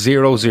incorrect. It was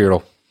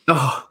 0-0.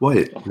 Oh,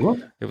 wait. What?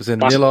 It was a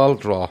 0-0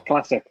 draw.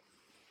 Classic.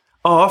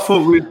 Oh, I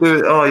thought we'd do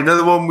it. Oh, you know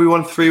the one we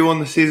won 3-1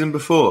 the season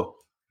before?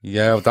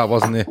 Yeah, that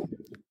wasn't it.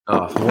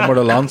 Oh, The one with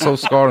Alonso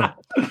scoring.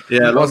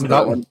 yeah. It wasn't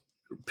that one.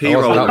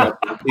 P-roll. That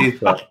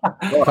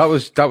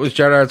That was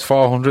Gerrard's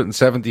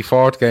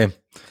 474th game.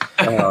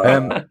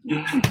 And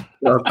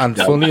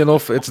funny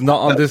enough, it's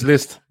not on this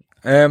list.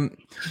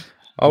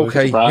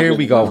 Okay, here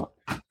we go.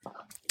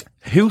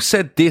 Who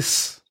said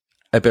this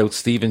about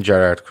Steven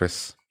Gerrard,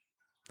 Chris?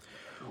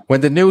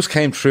 When the news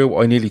came through,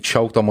 I nearly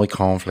choked on my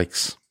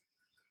cornflakes.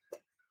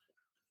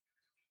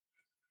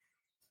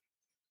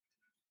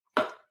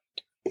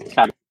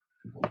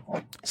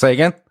 Say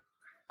again?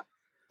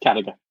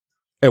 Carragher.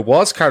 It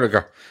was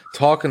Carragher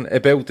talking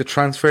about the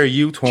transfer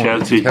tournament in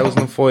Chelsea.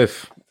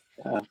 2005.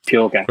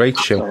 Pure game. Great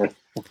show. Sorry.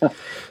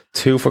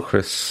 2 for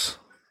Chris.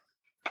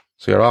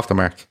 So you're off the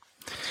mark.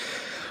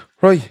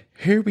 Right,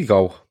 here we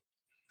go.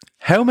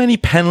 How many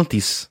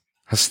penalties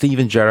has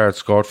Steven Gerrard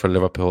scored for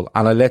Liverpool?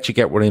 And I'll let you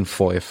get within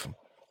 5.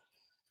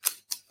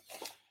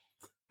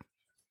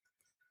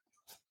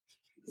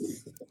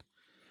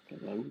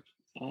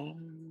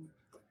 Um,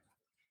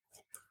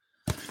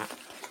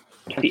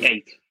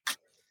 28.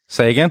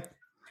 Say again?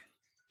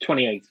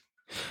 28.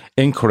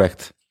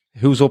 Incorrect.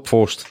 Who's up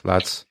first,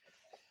 lads?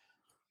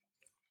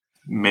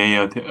 Me,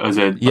 I think. Is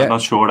it? Yeah. I'm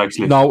not sure,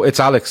 actually. No, it's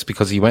Alex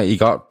because he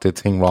got the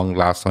thing wrong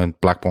last time,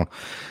 Blackburn.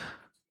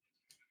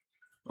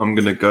 I'm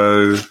going to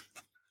go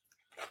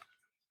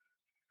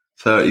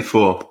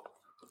 34.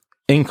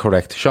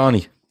 Incorrect.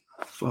 Shawnee.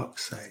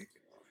 Fuck's sake.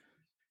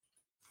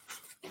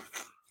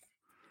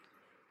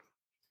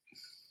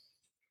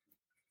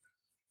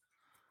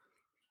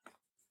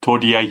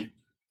 $38.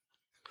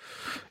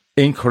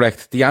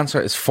 Incorrect. The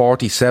answer is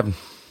 47.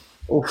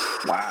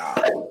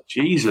 Wow.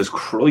 Jesus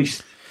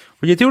Christ.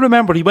 Well, you do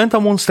remember he went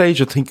on one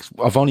stage, I think,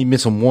 of only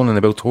missing one in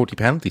about 30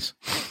 penalties.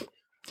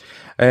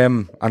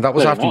 And that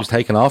was after he was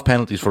taking off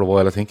penalties for a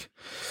while, I think.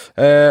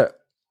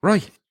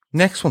 Right,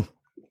 next one.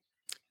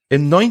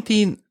 In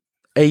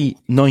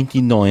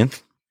 1999,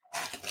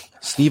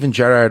 Steven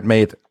Gerrard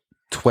made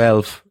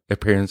 12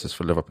 appearances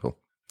for Liverpool.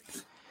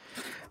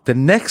 The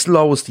next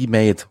lowest he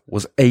made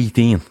was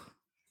 18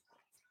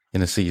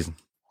 in a season.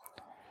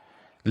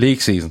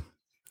 League season.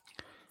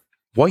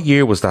 What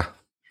year was that?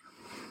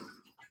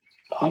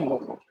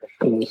 Oh,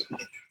 goodness.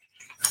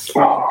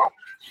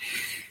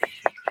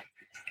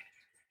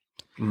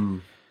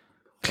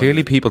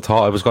 Clearly people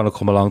thought I was going to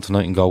come along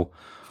tonight and go,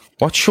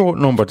 what short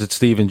number did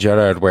Steven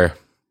Gerrard wear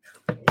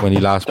when he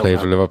last played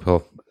for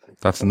Liverpool?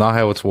 That's not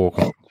how it's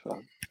working.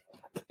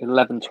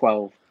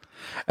 11-12.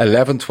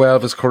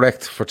 11-12 is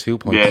correct for 2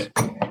 points.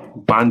 Yeah.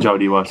 Banjo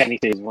he was. Kenny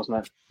season,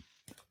 wasn't it?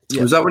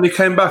 Was that when he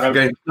came back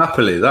against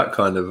Napoli? That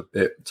kind of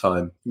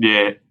time.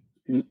 Yeah.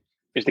 It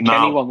was the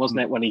Kenny one, wasn't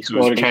it, when he It scored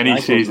was against Kenny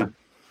United, season.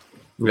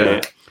 Yeah.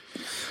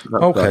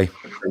 Okay.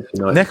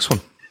 Next one.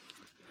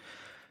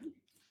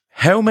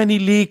 How many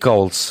league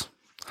goals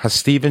has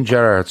Steven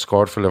Gerrard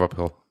scored for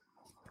Liverpool?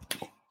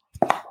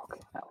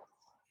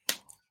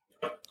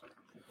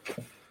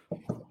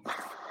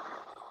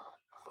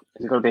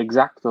 Is it going to be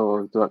exact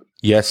or do it?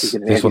 Yes, You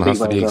can this one maybe has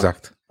to think be about it.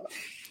 exact.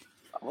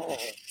 I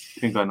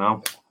think I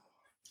know.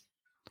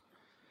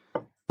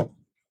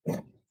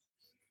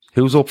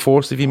 Who's up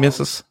first if he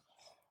misses?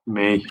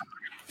 Me.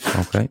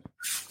 Okay.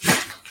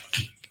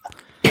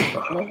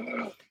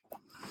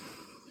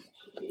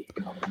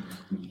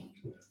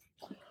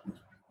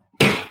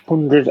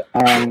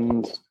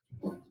 $120.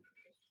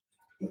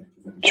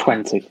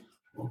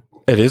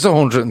 It is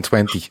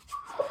 120.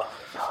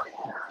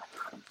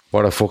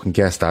 What a fucking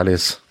guess that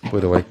is, by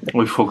the way.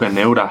 We fucking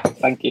knew that.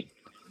 Thank you.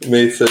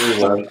 Me too,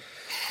 man.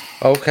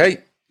 Okay.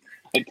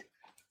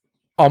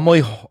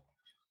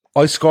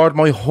 I scored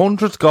my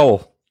 100th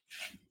goal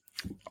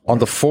on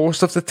the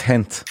 1st of the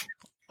 10th,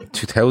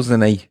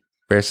 2008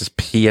 versus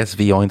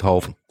PSV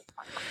Eindhoven.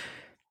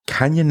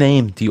 Can you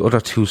name the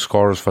other two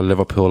scorers for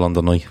Liverpool on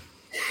the night?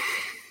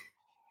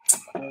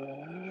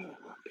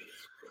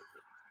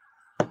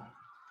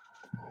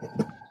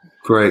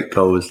 Great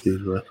goals,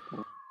 these were.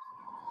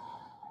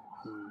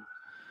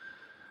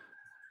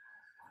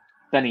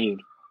 Benny.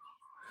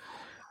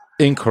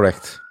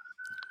 Incorrect.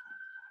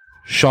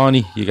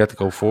 Shawnee, you get to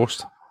go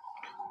first.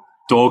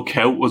 Doug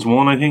Cout was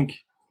one, I think.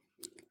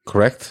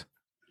 Correct.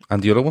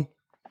 And the other one?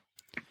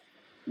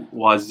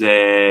 Was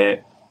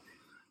Andre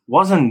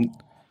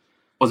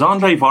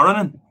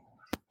Voronin?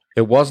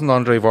 It wasn't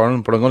Andre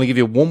Voronin, but I'm going to give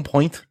you 1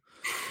 point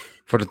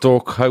for the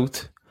Doug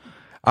Cout.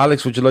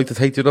 Alex, would you like to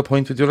take the other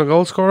point with the other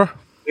goal scorer? I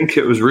think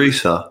it was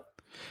Risa.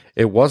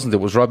 It wasn't.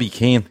 It was Robbie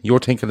Keane. You're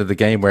thinking of the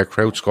game where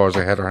Crouch scores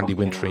a header and he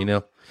win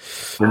 3-0.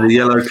 In the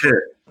yellow kit?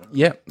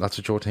 Yeah, that's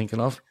what you're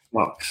thinking of.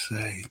 Fuck's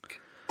sake.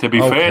 To be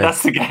fair,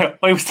 that's the game.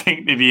 I was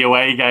thinking of the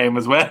away game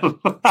as well.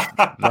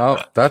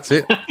 No, that's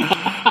it.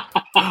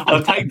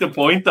 I'll take the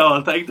point, though.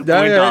 I'll take the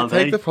point. Yeah,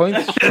 take the point.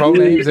 Throw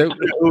names out.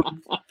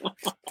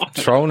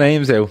 Throw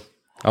names out.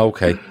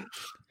 Okay.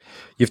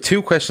 You have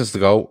 2 questions to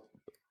go,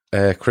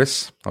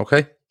 Chris.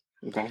 Okay?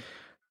 Okay.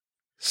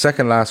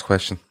 Second last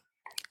question.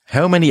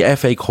 How many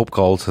FA Cup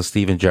goals has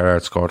Steven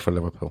Gerrard scored for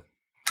Liverpool?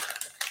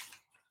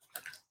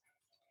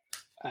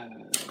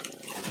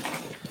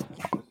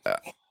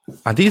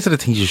 And these are the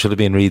things you should have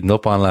been reading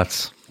up on,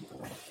 lads.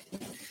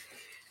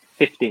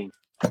 15.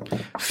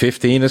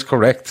 15 is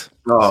correct.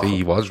 Oh. See,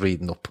 he was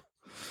reading up.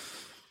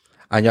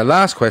 And your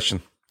last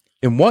question.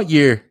 In what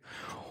year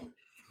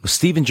was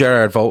Steven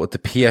Gerrard voted the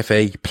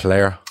PFA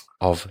Player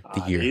of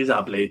the Year?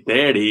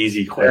 They're the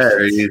easy questions.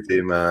 They're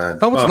easy, man.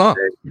 No, it's not.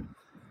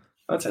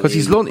 Because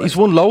he's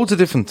won loads of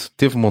different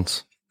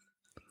ones.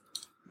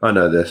 I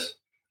know this.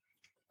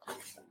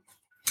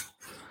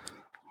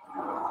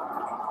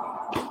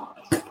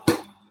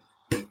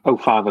 Oh,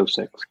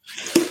 0506.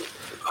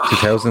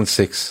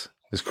 2006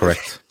 is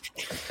correct.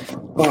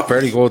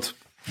 Very good.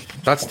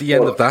 That's the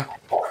end of that.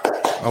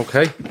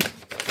 Okay.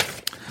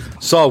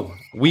 So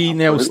we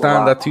now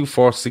stand at 2,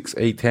 4, 6,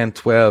 8, 10,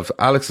 12.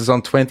 Alex is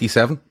on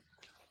 27.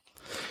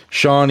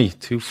 Shawnee,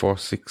 2, 4,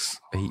 6,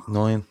 8,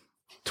 9,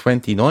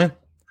 29.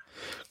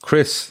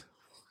 Chris,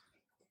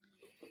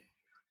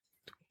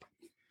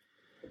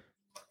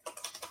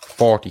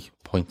 40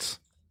 points.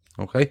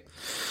 Okay.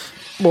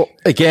 Well,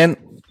 again,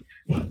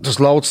 there's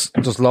loads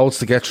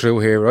to get through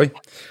here, right?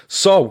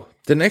 So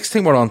the next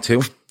thing we're on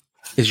to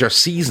is your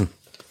season.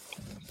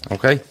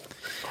 Okay.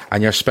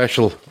 And your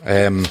special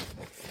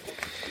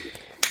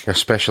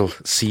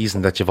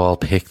season that you've all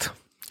picked.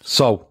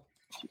 So,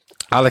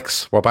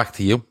 Alex, we're back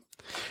to you.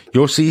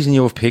 Your season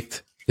you have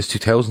picked is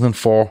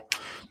 2004,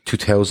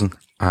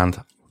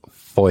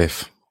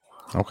 2005.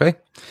 Okay?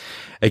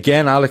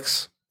 Again,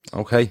 Alex,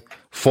 okay,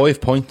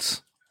 5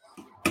 points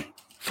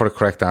for the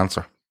correct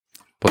answer.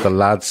 But the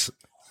lads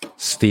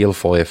steal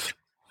 5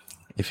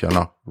 if you're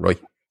not right.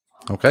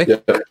 Okay? Yeah.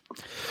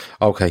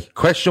 Okay,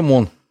 question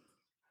 1.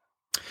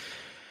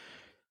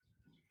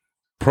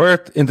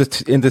 Prior in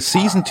the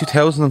season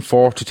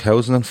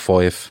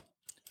 2004-2005,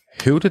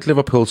 who did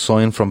Liverpool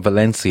sign from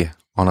Valencia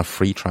on a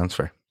free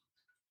transfer?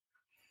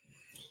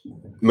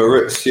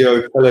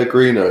 Maurizio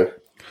Pellegrino.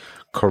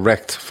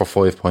 Correct for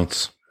 5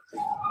 points.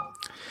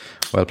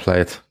 Well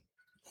played.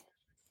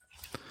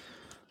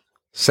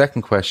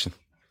 Second question.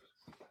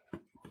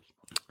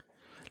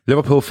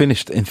 Liverpool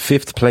finished in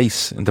 5th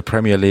place in the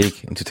Premier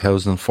League in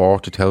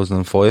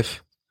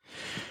 2004-2005.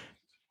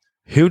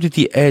 Who did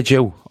he edge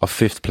out of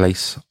 5th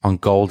place on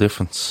goal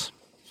difference?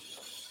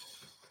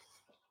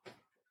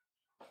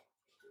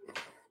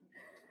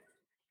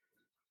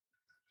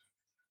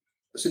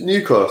 Is it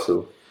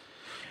Newcastle?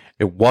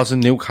 It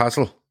wasn't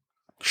Newcastle.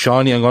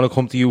 Shawnee, I'm going to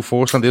come to you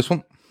first on this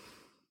one.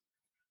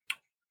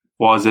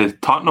 Was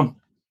it Tottenham?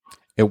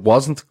 It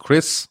wasn't.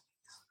 Chris?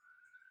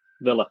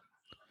 Villa.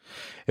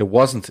 It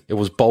wasn't. It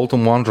was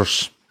Bolton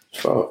Wanderers.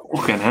 Oh.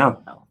 Fucking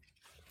hell.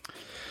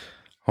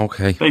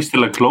 Okay. They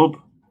still a club.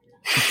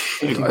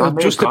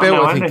 Just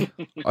about, I think.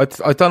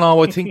 I don't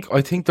know. I think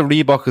the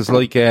Reebok is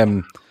like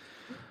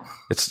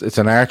it's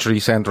an archery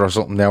centre or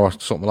something now, or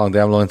something along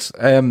them lines.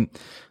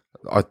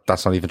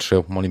 That's not even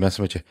true. I'm only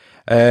messing with you.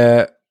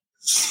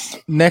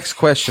 Next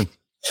question.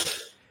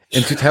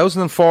 In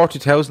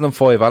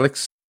 2004-2005,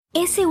 Alex.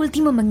 Ese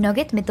último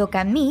McNugget me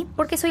toca a mí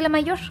porque soy la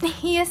mayor.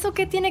 ¿Y eso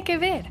qué tiene que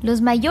ver? Los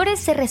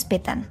mayores se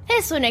respetan.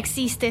 Eso no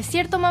existe,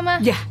 ¿cierto, mamá?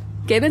 Ya,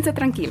 Quédense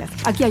tranquilas,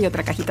 aquí hay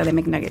otra cajita de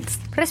McNuggets.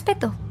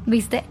 Respeto,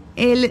 ¿viste?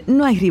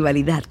 No hay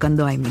rivalidad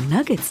cuando hay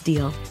McNuggets,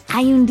 deal.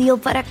 Hay un deal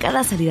para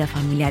cada salida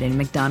familiar en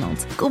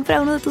McDonald's.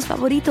 Compra uno de tus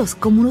favoritos,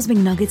 como unos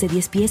McNuggets de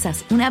 10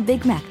 piezas, una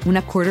Big Mac,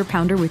 una Quarter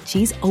Pounder with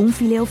Cheese o un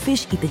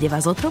Filet-O-Fish y te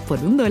llevas otro por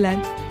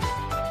 $1.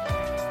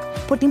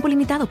 Por tiempo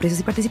limitado, precios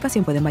y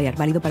participación pueden variar.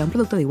 Válido para un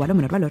producto de igual o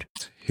menor valor.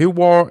 Who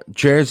wore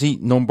jersey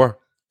number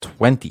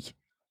 20?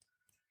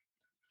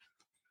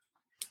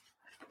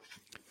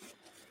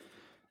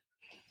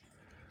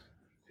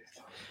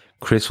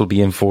 Chris will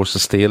be in force to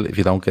steal if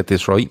you don't get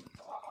this right.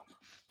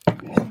 I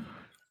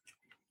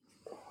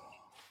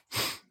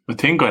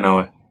think I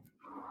know it.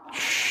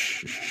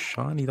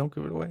 Shawnee, don't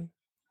give it away.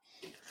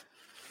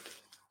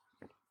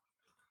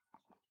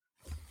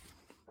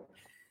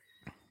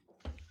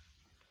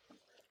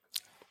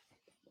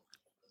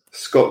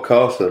 Scott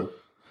Carson.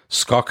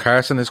 Scott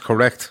Carson is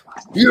correct.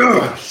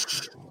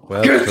 Yes!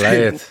 Well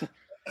played.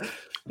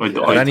 Did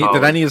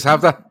any of us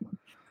have that?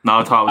 No,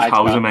 I thought it was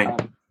Hauser, mate.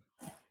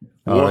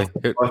 All right.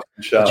 Did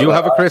you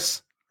have it,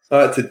 Chris?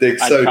 I had to dig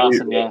so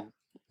Carson, deep.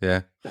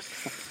 Yeah.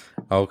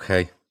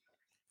 Okay.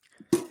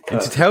 In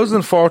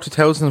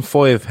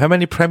 2004-2005, how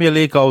many Premier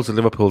League goals did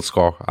Liverpool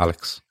score,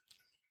 Alex?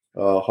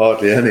 Oh,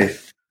 hardly any.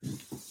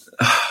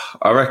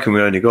 I reckon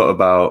we only got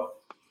about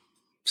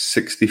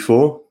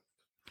 64.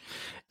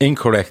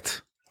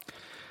 Incorrect.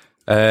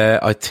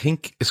 I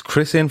think, is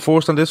Chris in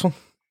first on this one?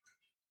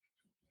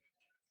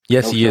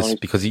 Yes, he is,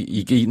 because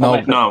he no.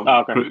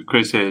 Okay.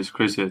 Chris is.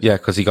 Yeah,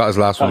 because he got his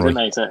last one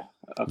right. Okay.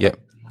 Yeah.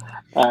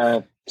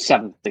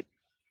 70.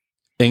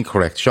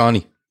 Incorrect.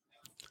 Shawnee?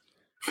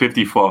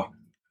 54.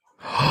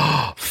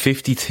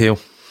 52.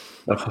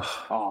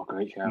 Oh,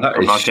 great shout. That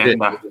is shit.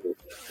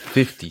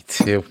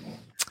 52.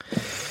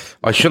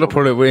 I should have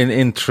put it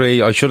in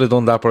 3. I should have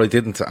done that, but I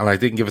didn't, and I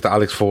didn't give it to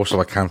Alex first, so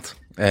I can't.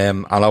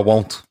 And I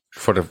won't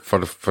for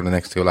the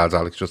next 2 lads,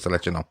 Alex, just to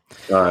let you know.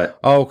 All right.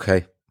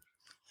 Okay.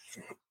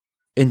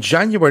 In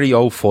January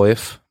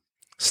 2005,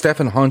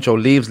 Stefan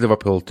Honcho leaves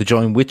Liverpool to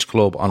join which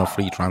club on a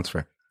free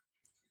transfer?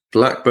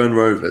 Blackburn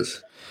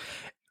Rovers.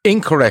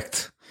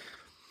 Incorrect.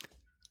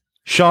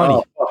 Shawnee.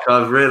 Oh, fuck,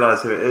 I've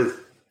realised who it is.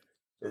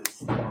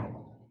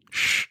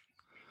 Shh.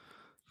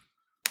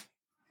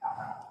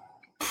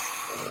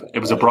 It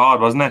was abroad,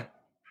 wasn't it?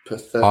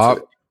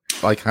 Pathetic.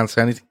 I can't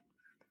say anything.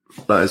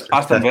 That is pathetic.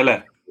 Aston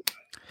Villa.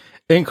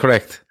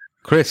 Incorrect.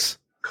 Chris.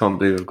 Can't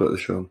believe I've got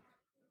this wrong.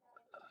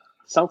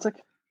 Celtic?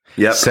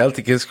 Yep.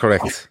 Celtic is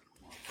correct.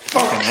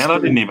 Fucking hell, I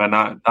didn't even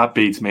know. That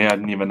beats me. I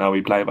didn't even know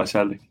he played by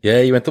Celtic.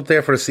 Yeah, he went up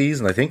there for a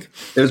season, I think.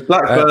 It was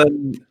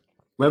Blackburn.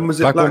 When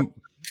was it?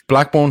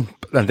 Blackburn,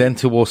 and then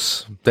to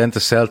us, then to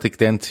Celtic,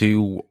 then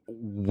to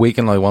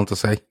Wigan, I want to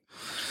say.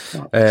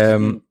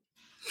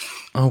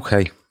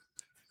 Okay.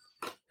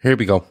 Here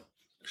we go.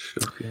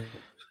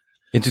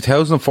 In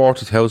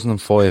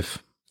 2004-2005,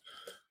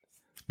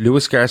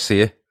 Luis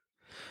Garcia,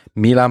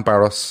 Milan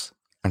Barros,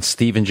 and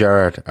Steven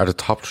Gerrard are the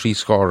top 3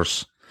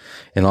 scorers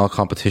in all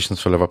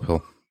competitions for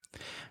Liverpool.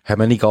 How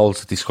many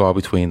goals did they score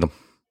between them?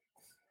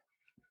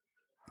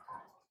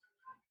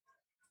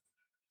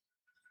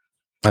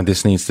 And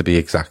this needs to be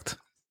exact.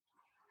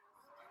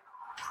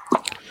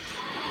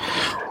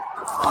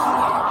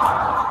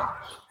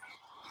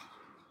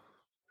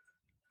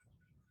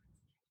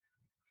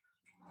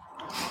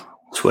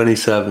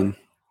 $27.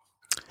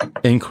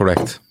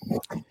 Incorrect.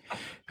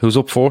 Who's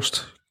up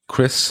first?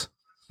 Chris?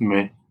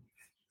 Me.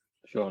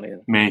 Shawnee.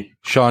 Me.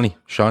 Shawnee,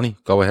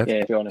 go ahead.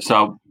 Yeah, Shawnee.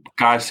 So,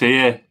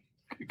 Garcia,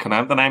 can I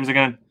have the names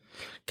again?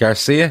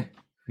 Garcia,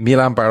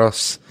 Milan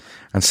Barros,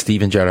 and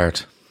Steven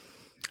Gerrard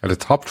are the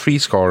top 3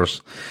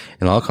 scorers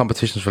in all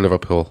competitions for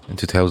Liverpool in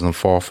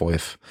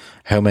 2004-05.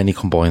 How many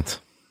combined?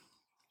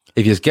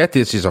 If you get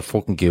this, you're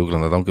fucking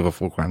Googling. I don't give a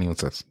fuck what anyone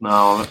says.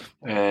 No.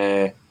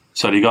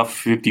 So they got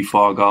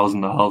 54 goals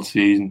in the whole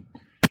season.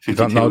 They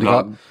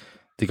got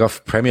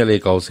Premier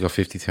League goals. They got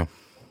 52.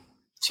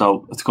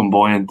 So it's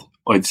combined.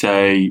 I'd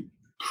say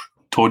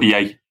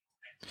 38.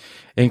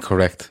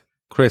 Incorrect.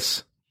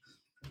 Chris?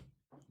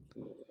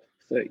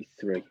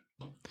 33.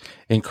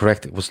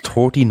 Incorrect. It was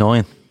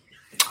 39.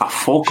 Ah,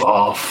 fuck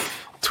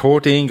off.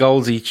 13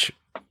 goals each.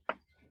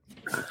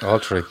 All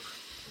 3.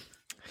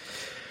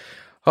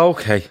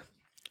 Okay.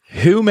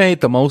 Who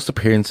made the most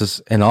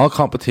appearances in all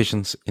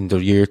competitions in the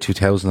year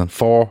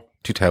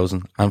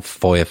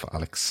 2004-2005,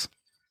 Alex?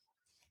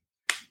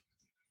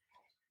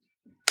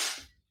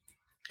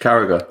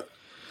 Carragher.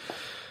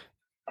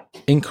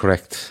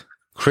 Incorrect.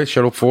 Chris,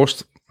 you're up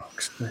first.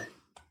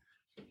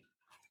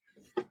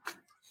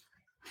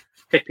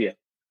 Trippier.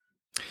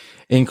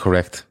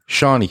 Incorrect.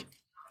 Shawnee.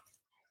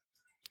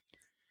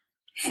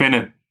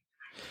 Finnan.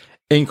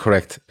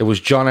 Incorrect. It was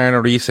John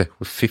Arne Riise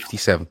with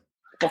 57.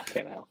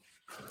 Fucking hell.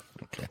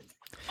 Okay.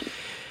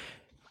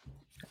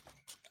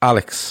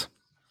 Alex.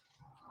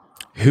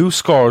 Who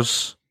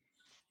scores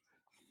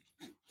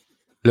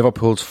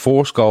Liverpool's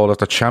first goal of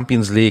the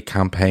Champions League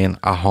campaign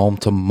at home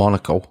to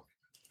Monaco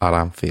at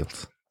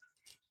Anfield?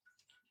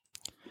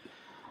 I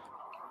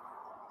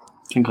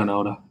think I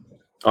know that.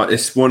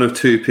 It's one of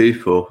two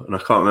people, and I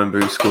can't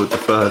remember who scored the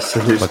first.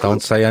 But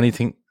don't say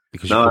anything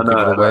because you could give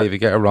it away if you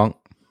get it wrong.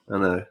 I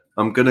know.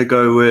 I'm going to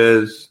go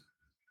with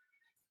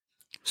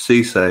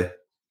Cisse.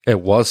 It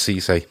was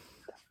Cisse.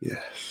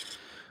 Yes.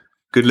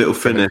 Good little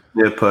finish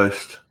near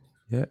post.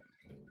 Yeah.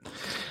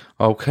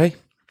 Okay.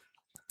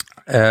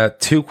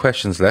 2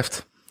 questions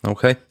left.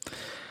 Okay.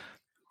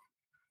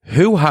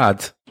 Who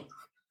had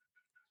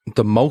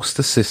the most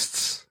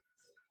assists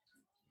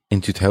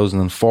in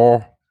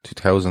 2004,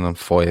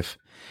 2005?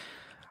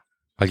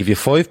 I'll give you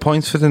 5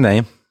 points for the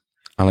name,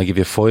 and I'll give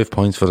you 5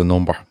 points for the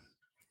number.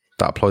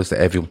 That applies to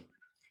everyone.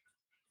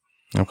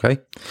 Okay?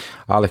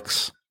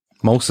 Alex,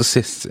 most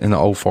assists in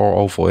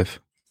 04, 05.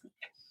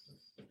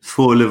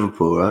 For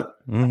Liverpool, right?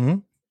 Mm-hmm.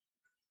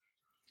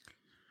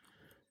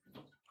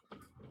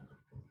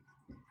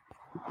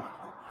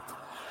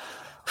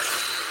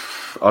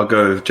 I'll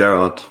go with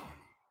Gerrard.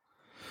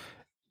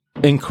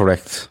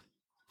 Incorrect.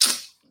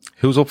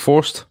 Who's up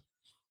first?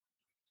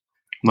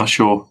 Not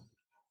sure.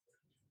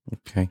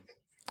 Okay.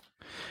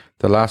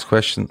 The last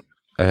question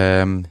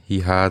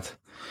he had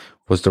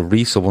was the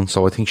Risa one,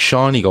 so I think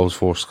Shawnee goes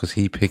first because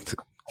he picked.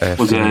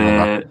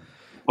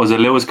 Was it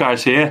Luis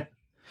Garcia?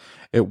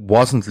 It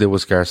wasn't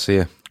Luis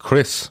Garcia.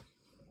 Chris.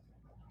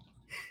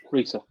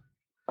 Risa.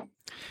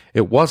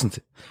 It wasn't.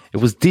 It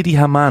was Didi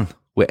Hamann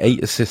with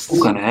 8 assists.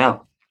 Fucking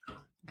hell.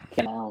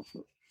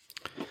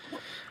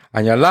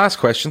 And your last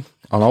question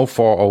on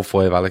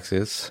 04-05, Alex,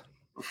 is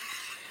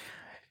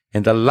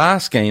in the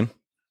last game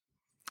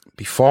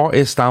before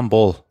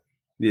Istanbul.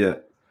 Yeah.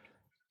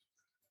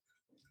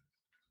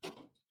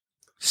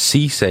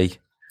 Cisse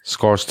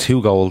scores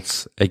 2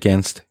 goals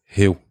against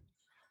who?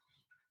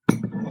 I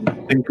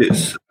think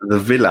it's the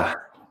Villa.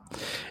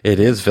 It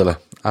is Villa.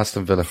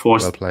 Aston Villa.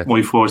 Well played.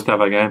 My first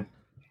ever game.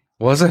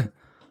 Was it?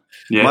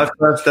 Yeah. My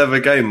first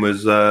ever game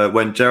was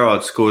when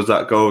Gerrard scores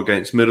that goal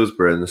against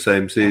Middlesbrough in the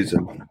same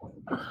season.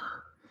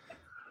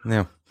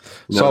 Yeah.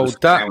 So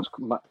that,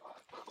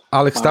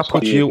 Alex, that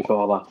puts you.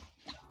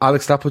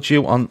 Alex, that puts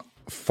you on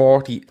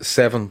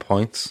 47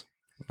 points.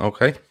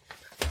 Okay.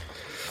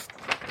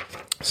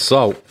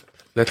 So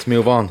let's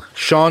move on.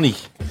 Shawnee,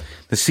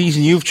 the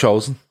season you've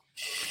chosen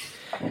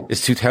is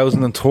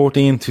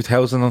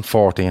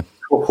 2013-2014.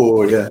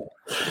 Oh yeah.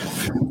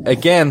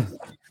 Again,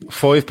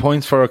 5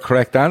 points for a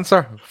correct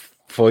answer.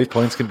 5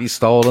 points can be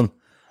stolen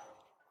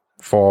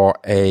for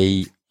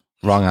a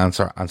wrong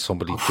answer, and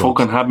somebody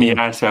fucking had me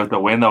ass out the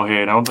window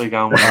here, don't they?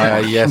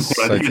 Yes,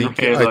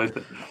 I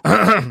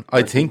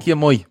think you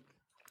might.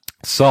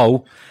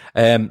 So,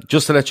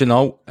 just to let you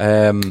know,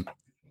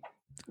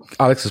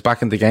 Alex is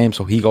back in the game,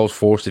 so he goes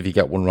first if you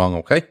get one wrong,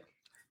 okay?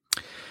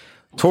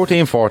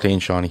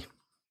 13-14, Shawnee.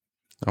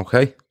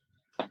 Okay?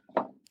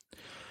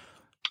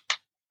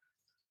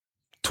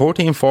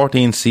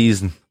 13-14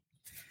 season.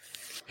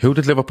 Who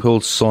did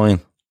Liverpool sign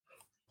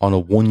on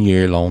a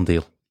 1-year loan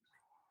deal?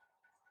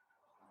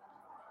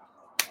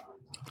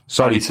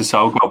 Sorry,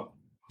 Sissoko.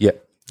 Yeah,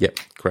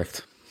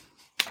 correct.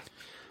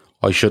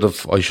 I should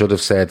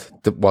have said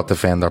what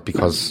defender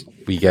because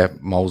we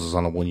get Moses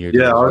on a 1-year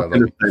deal. Yeah, I was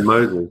going to say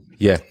Moses.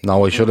 Yeah,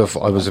 no, I should have.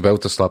 I was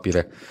about to stop you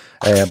there,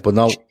 but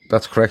no,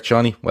 that's correct,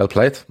 Johnny. Well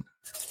played.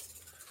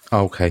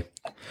 Okay,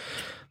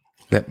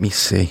 let me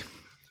see.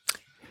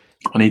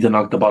 I need to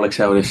knock the bollocks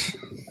out of this.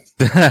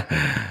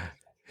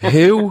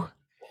 Who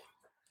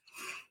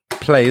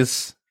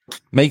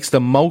makes the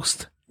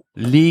most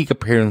league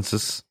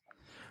appearances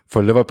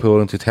for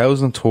Liverpool in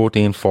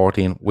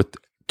 2013-14 with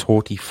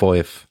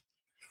 35?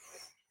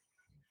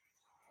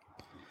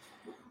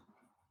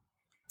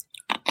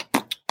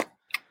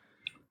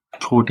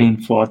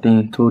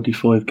 (13-14)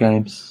 35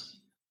 games.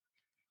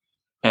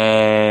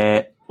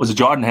 Was it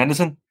Jordan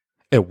Henderson?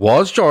 It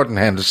was Jordan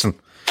Henderson.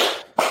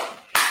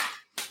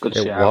 Good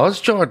it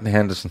was Jordan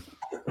Henderson.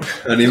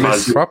 And he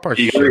missed proper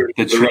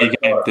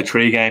the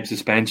 3 game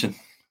suspension.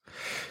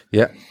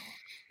 Yeah.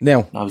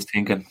 Now I was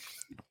thinking.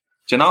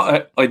 Do you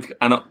know?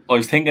 I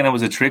was thinking it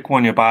was a trick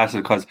one, you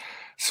bastard, because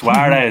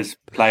Suarez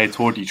played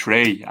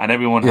 33, and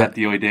everyone had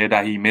the idea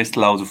that he missed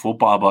loads of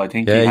football. But I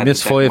think he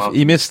missed 5.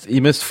 He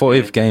missed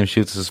 5 games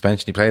due to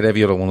suspension. He played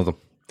every other one of them.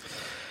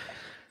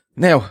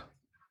 Now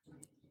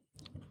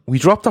we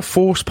dropped our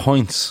first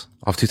points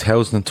of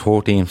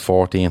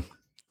 2013-14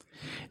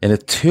 in a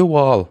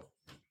 2-2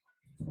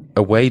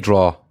 away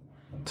draw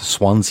to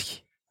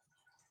Swansea.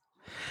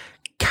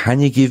 Can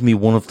you give me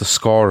one of the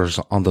scorers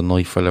on the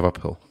night for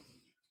Liverpool?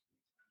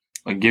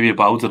 I can give you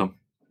both of them.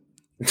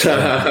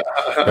 You're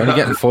only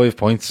getting 5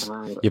 points.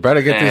 You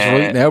better get this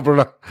right now,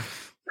 brother.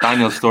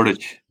 Daniel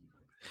Sturridge.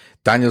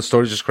 Daniel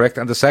Sturridge is correct.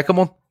 And the second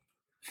one?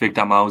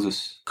 Victor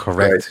Moses.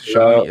 Correct.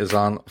 Shawnee is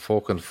on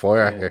fucking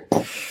fire here.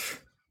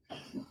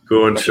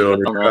 Go on,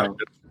 Shawnee.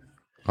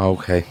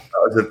 Okay.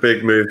 That was a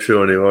big move,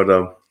 Shawnee. Well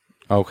done.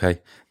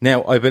 Okay.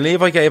 Now, I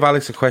believe I gave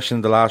Alex a question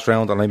in the last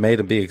round and I made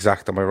him be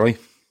exact. Am I right?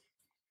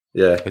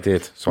 Yeah. I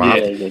did. So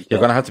you're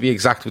going to have to be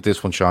exact with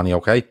this one, Shawnee,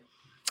 okay?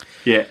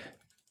 Yeah.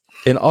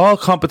 In all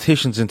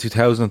competitions in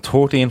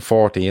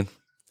 2013-14,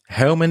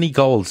 how many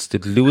goals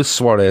did Luis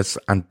Suarez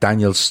and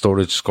Daniel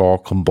Sturridge score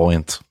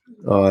combined?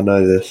 Oh, I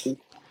know this.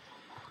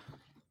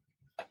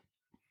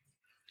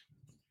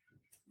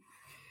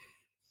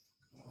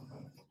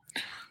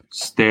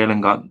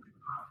 Sterling got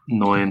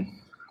 9.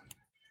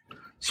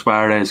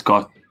 Suarez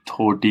got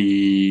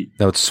 30.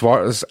 No, it's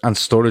Suarez and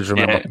Sturridge,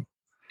 remember?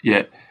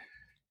 Yeah.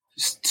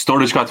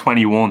 Sturridge got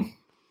 21.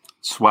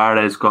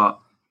 Suarez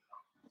got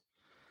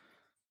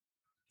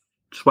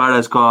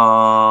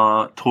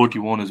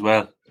 31 as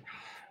well.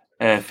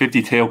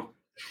 52.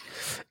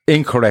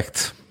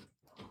 Incorrect.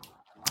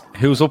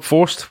 Who's up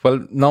first?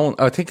 Well, no,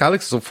 I think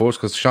Alex is up first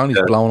because Shawnee's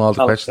blown all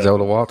the questions out of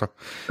the water.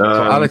 So,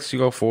 Alex, you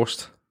go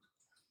first.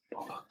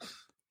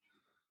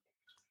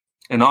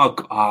 And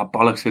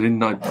bollocks, I didn't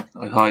know.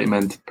 I thought you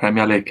meant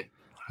Premier League.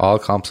 All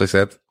comps, I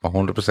said,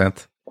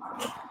 100%.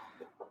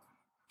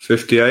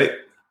 58.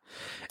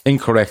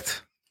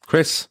 Incorrect.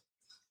 Chris?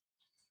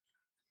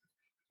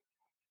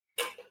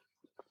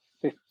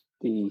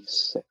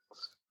 56.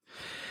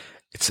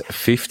 It's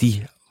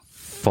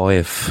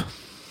 55.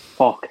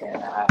 Fuck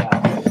yeah.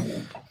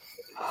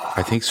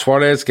 I think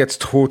Suarez gets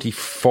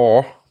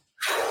 34.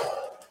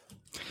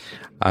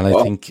 And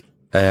I think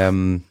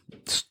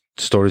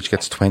Sturridge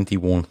gets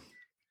 21.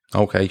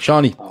 Okay,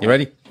 Shawnee, you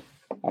ready?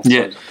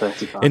 Yeah.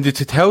 In the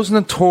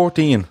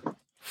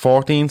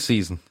 2013-14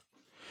 season,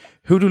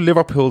 who do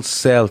Liverpool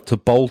sell to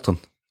Bolton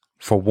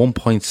for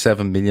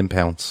 £1.7 million?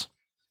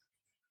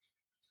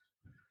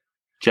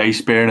 Jay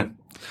Spearman.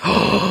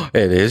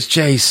 It is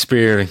Jay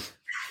Spearing.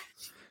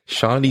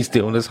 Shawnee's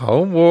doing his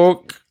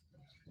homework.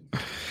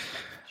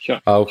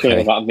 Sure. Okay. Sure,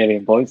 about £1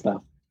 million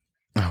now.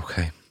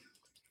 Okay.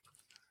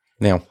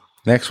 Now,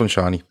 next one,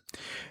 Shawnee.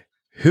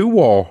 Who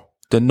wore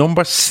the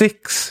number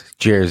 6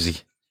 jersey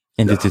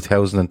in the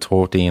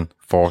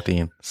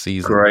 2013-14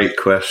 season? Great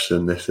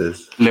question, this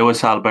is.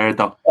 Luis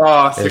Alberto.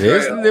 Oh, it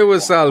is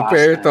Luis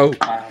Alberto.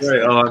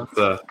 Great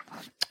answer.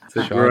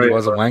 Shawnee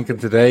wasn't wanking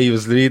today. He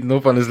was leading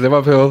up on his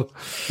Liverpool.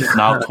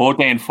 No,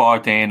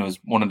 13-14 was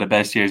one of the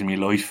best years of my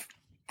life.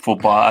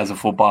 As a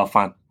football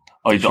fan.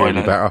 I'd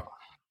better.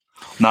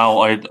 No,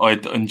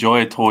 I'd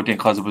enjoy it 13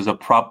 because it was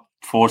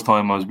first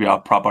time I was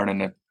proper in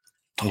a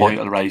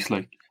title race.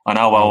 Like, I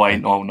know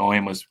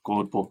 08-09 was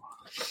good, but.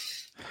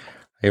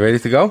 Are you ready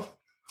to go?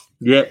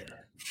 Yeah.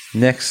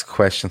 Next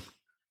question.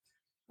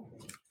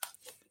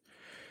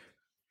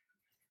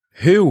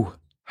 Who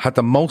had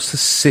the most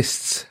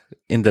assists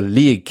in the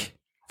league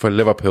for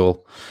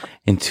Liverpool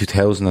in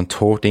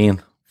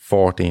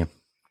 2013-14?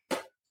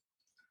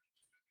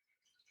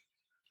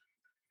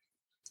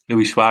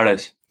 Luis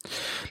Suarez.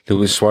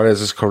 Luis Suarez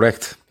is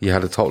correct. He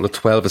had a total of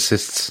 12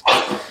 assists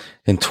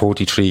in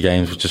 33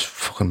 games, which is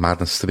fucking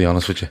madness, to be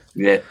honest with you.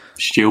 Yeah,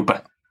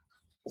 stupid.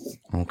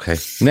 Okay,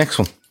 next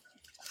one.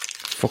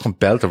 Fucking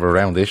belt of a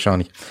round,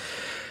 Shawnee.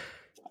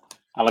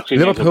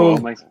 Liverpool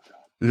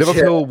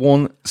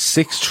won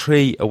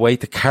 6-3 away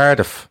to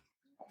Cardiff.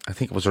 I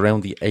think it was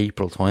around the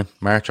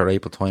March or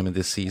April time in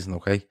this season,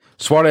 okay?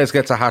 Suarez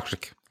gets a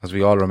hat-trick, as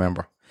we all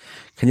remember.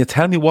 Can you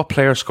tell me what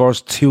player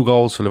scores 2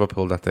 goals for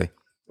Liverpool that day?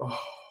 Oh.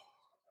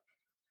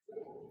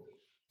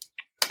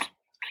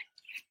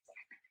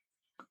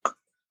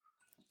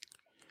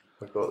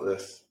 I got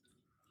this.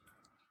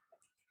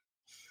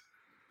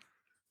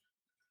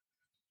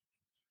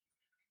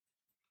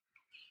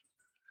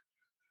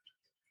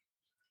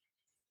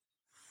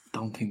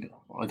 I'm gonna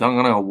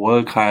go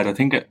wild card. I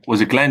think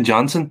was it Glenn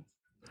Johnson?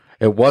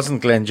 It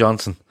wasn't Glenn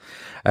Johnson.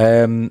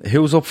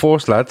 Who's up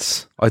first,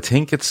 lads? I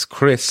think it's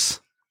Chris.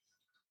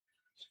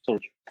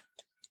 Sturridge.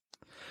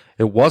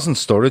 It wasn't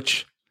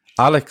Sturridge.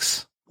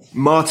 Alex.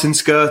 Martin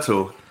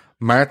Skrtel.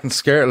 Martin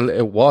Skrtel,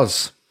 it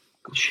was.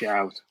 Good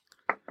shout.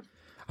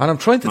 And I'm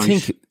trying to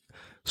think.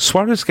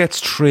 Suarez gets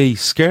 3,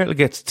 Skrtel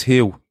gets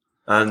 2.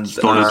 And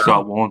Sturridge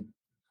got 1.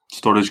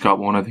 Sturridge got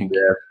 1, I think.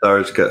 Yeah,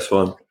 Sturridge gets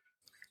 1.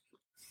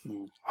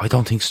 I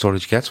don't think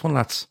Sturridge gets 1,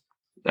 lads.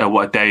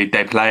 What they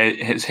play,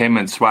 it's him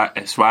and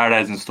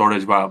Suarez and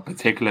Sturridge were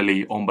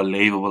particularly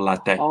unbelievable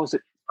that day. Oh, is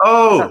it?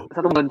 Oh! Is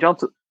that the one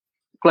Johnson?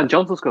 Glenn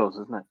Johnson scores,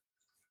 isn't it?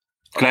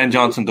 Glenn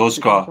Johnson does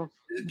score.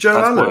 Joe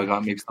That's Allen. why I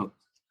got mixed up.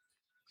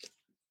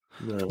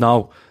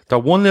 No, they're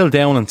 1-0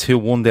 down and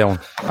 2-1 down.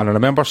 And I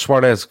remember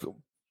Suarez,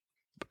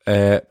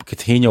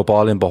 Coutinho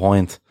ball in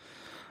behind,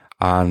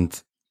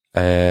 and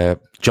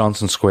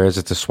Johnson squares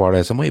it to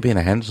Suarez. It might have been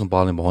a Henderson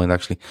ball in behind,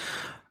 actually.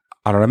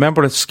 And I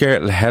remember it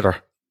scared the header.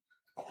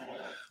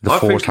 The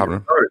fourth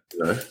happening.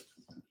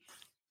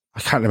 I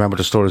can't remember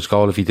the Sturridge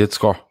goal if he did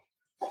score.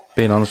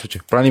 Being honest with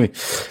you, but anyway,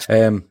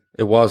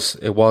 it was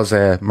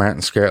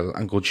Martin Skrtel,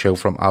 and good show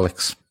from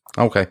Alex.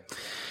 Okay,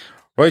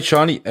 right,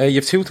 Shawnee, you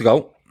have 2 to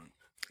go.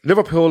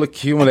 Liverpool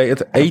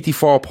accumulated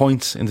 84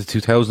 points in the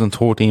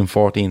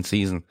 2013-14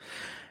 season.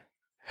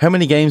 How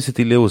many games did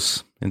they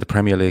lose in the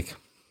Premier League?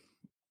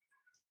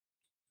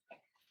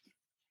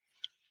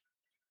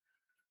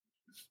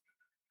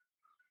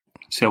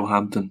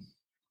 Southampton.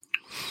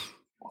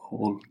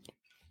 Hull.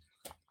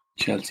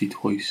 Chelsea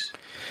twice.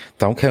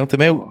 Don't count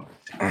them out.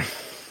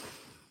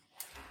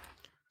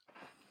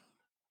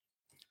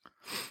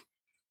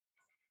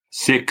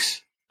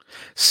 6.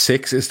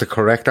 6 is the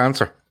correct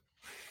answer.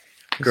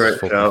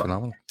 Great job.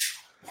 Phenomenal.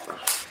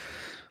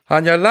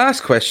 And your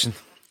last question.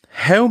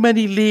 How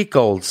many league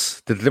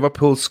goals did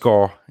Liverpool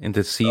score in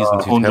the season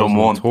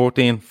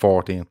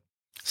 2013-14?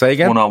 Say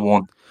again?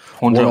 101.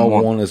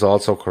 101 is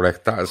also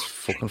correct. That is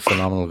fucking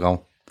phenomenal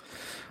goal.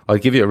 I'll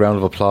give you a round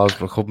of applause,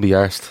 but I couldn't be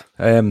arsed.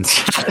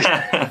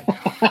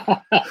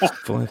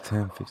 5,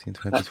 10, 15,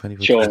 20,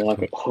 25.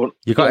 Sure,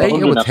 you got 8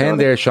 out of 10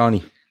 there,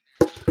 Shawnee.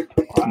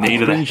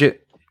 Needed it.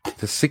 It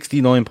to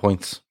 69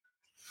 points.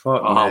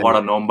 What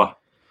a number.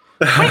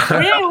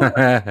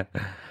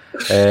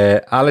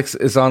 Alex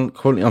is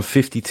currently on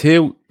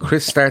 52.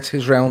 Chris starts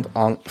his round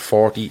on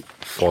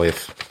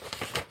 45.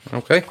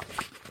 Okay.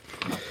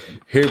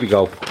 Here we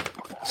go.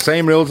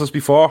 Same rules as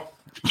before.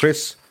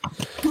 Chris,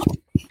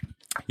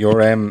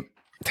 your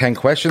 10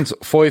 questions,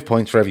 5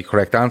 points for every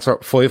correct answer.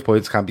 5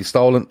 points can be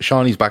stolen.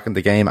 Shawnee's back in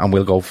the game and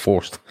will go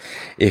first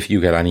if you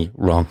get any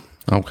wrong.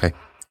 Okay.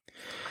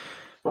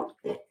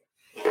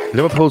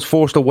 Liverpool's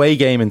first away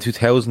game in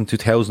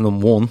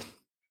 2000-2001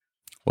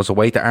 was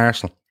away to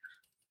Arsenal.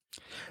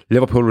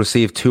 Liverpool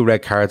received 2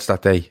 red cards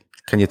that day.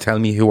 Can you tell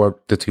me who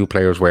the 2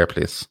 players were,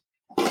 please?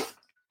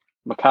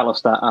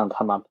 McAllister and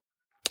Hammam.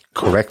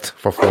 Correct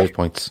for 5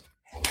 points.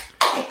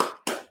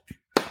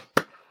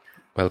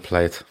 Well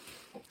played.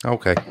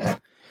 Okay.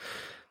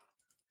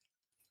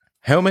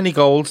 How many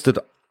goals did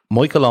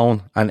Michael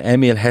Owen and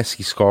Emile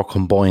Heskey score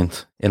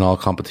combined in all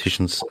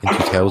competitions in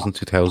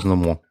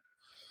 2000-2001?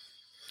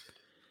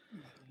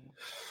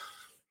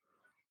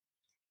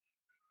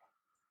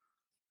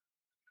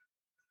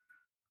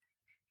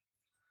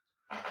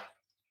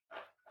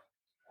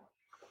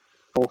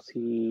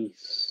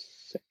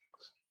 $46.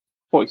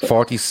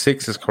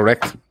 46 is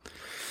correct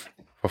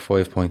for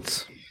 5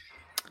 points.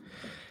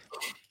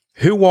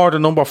 Who wore the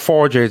number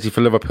 4 jersey for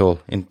Liverpool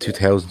in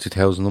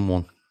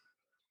 2000-2001?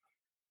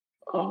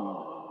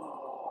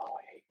 Oh,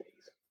 I hate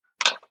these.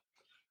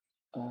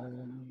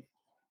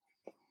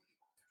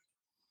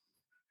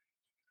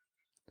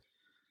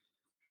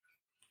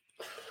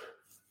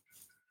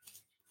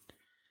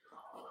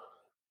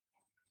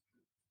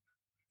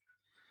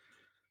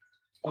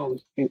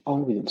 We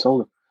didn't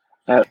sold him.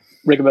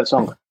 Rigobert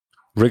Song.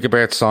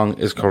 Rigobert Song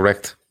is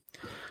correct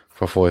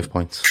for 5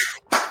 points.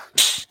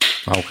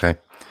 Okay.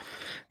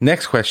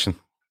 Next question.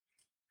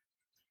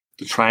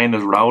 The train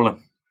is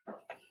rolling.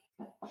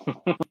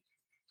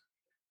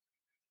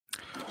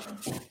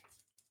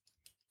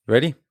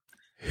 Ready?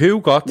 Who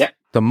got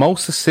the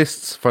most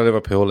assists for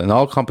Liverpool in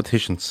all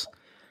competitions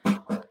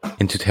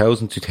in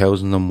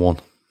 2000-2001?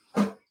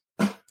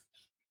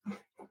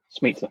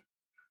 Smeaton.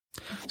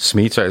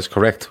 Smeaton is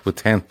correct with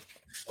 10.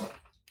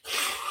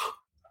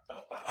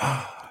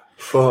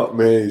 Fuck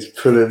me, he's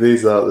pulling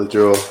these out of the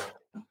drawer.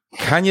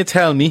 Can you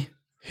tell me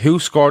who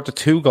scored the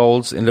 2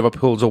 goals in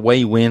Liverpool's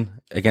away win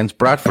against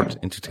Bradford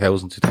in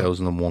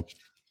 2000-2001?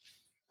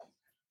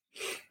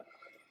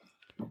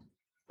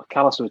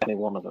 McAllister was only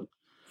one of them.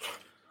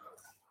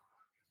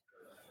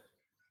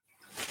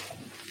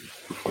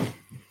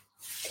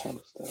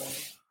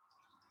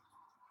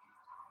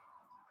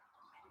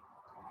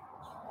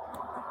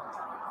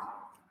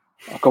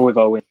 I'll go with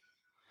Owen.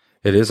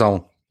 It is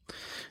Owen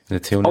in a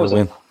 2-0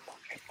 win. I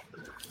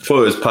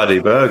thought it was Paddy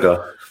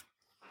Berger.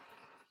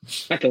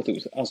 I thought it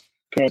was. I was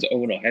surprised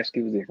Owen or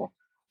Heskey was the one.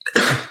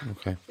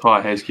 Okay.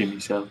 Oh, Heskey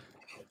myself.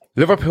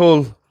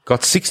 Liverpool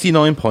got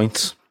 69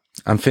 points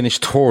and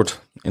finished 3rd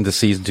in the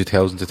season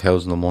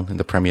 2000-2001 in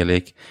the Premier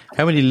League.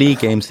 How many league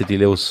games did he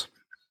lose?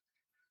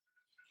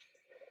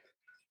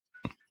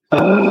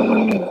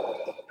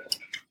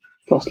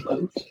 Lost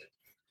loads.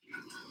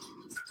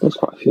 There's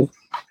quite a few.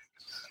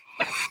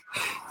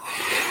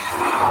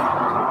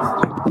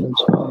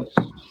 Twice.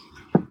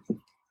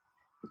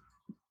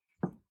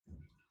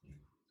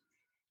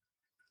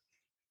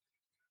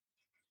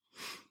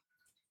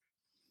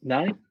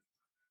 Nine?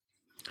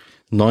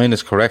 9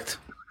 is correct.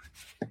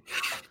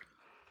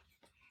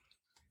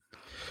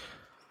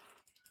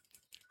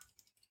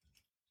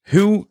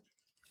 Who,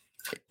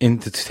 in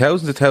the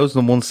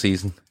 2000-2001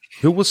 season,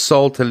 who was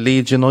sold to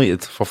Leeds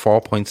United for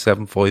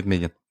 4.75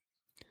 million?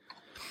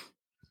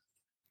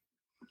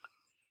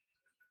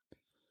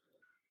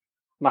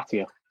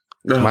 Matteo.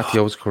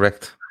 Matteo was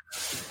correct.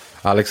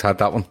 Alex had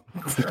that one.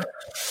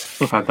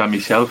 I've had that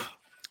myself.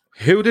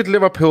 Who did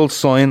Liverpool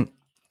sign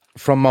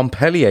from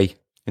Montpellier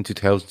in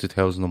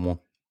 2000-2001?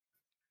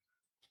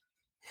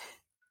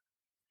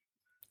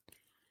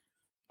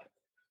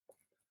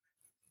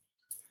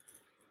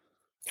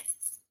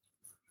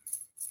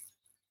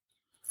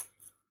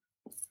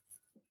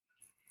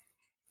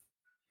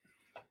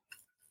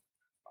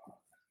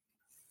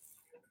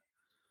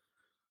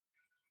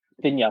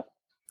 Vignal.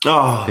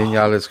 Oh.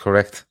 Vignal is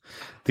correct.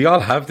 They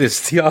all have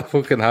this. They all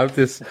fucking have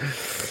this.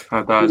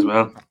 Had that as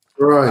well.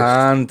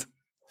 Right. And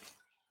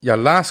your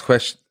last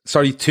question.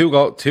 Sorry,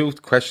 2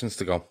 questions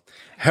to go.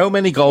 How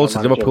many goals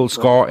did Liverpool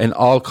score in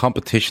all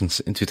competitions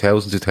in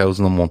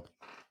 2000-2001?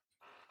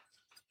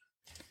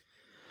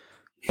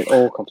 In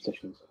all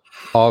competitions.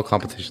 All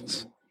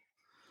competitions.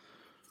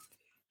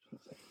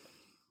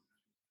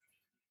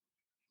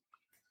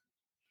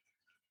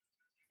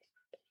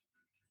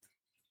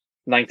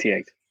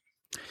 $98.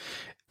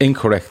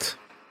 Incorrect.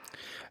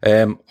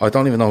 I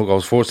don't even know who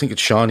goes first. I think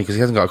it's Shawnee because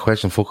he hasn't got a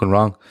question fucking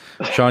wrong.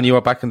 Shawnee, you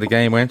were back in the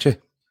game, weren't you?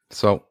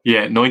 So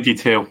yeah,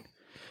 92.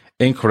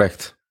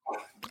 Incorrect.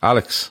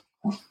 Alex.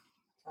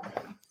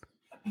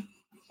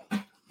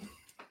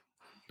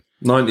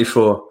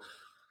 94.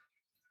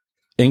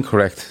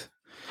 Incorrect.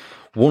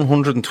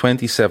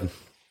 127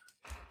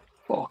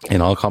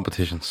 in all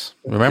competitions.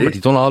 Remember,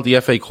 he's done all the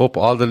FA Cup,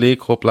 all the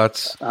League Cup,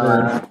 lads.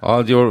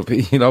 All the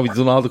European, he's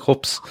done all the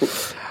cups.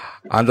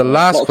 And the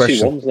last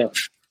question.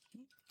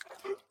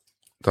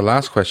 The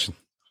last question.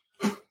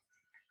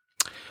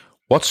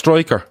 What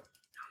striker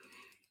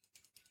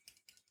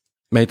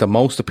made the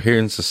most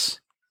appearances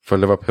for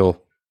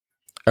Liverpool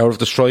out of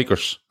the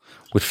strikers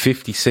with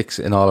 56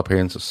 in all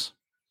appearances?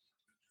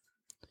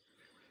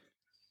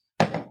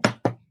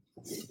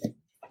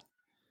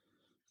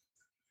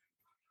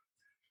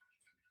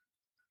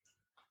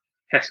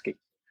 Heskey.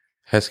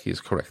 Heskey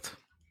is correct.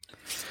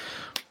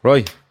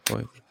 Right.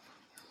 So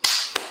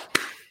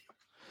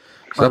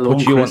that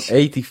puts you on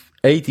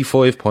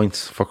 85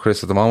 points for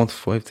Chris at the moment.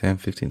 5, 10,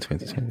 15,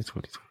 20, 20,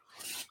 22.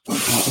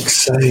 Fuck's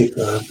sake,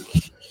 man.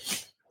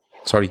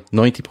 Sorry,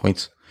 90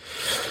 points.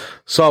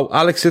 So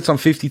Alex sits on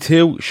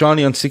 52,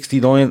 Shawnee on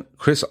 69,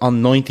 Chris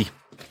on 90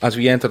 as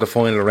we enter the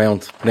final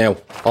round. Now,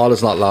 all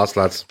is not lost,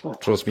 lads.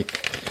 Trust me.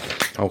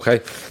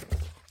 Okay.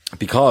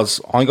 Because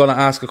I'm going to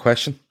ask a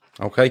question.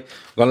 Okay.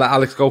 I'm going to let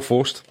Alex go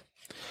first.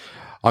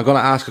 I'm going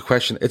to ask a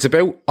question. It's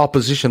about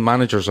opposition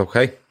managers,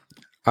 okay?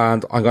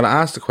 And I'm going to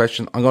ask the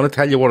question. I'm going to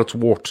tell you what it's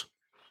worth.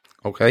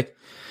 Okay?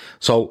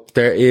 So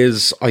there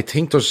is, I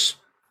think there's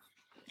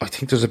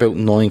about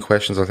 9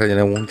 questions. I'll tell you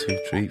now. 1, 2,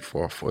 3,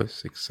 4, 5,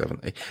 6, 7,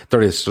 8.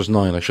 There's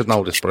 9. I should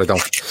know this, but I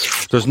don't.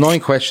 There's 9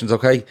 questions,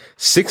 okay?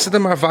 6 of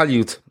them are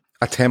valued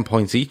at 10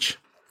 points each.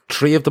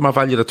 3 of them are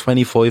valued at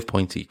 25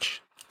 points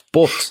each.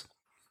 But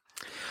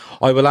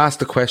I will ask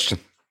the question.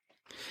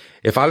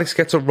 If Alex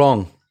gets it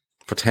wrong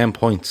for 10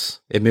 points,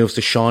 it moves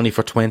to Shawnee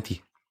for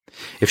 20.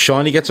 If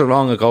Shawnee gets it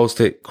wrong, it goes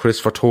to Chris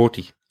for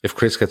 30. If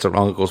Chris gets it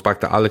wrong, it goes back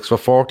to Alex for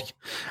 40.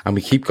 And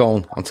we keep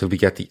going until we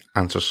get the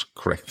answers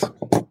correct.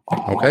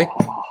 Okay?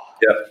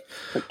 Yeah.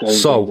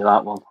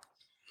 So,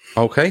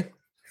 okay.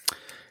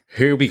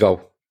 Here we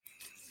go.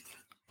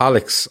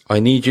 Alex, I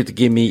need you to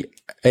give me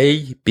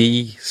A,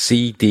 B,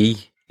 C,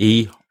 D,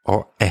 E,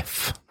 or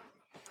F.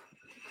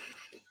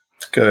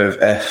 Let's go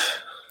with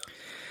F.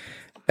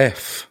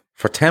 F.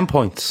 For 10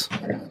 points.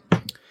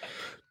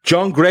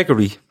 John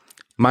Gregory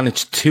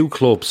managed 2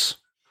 clubs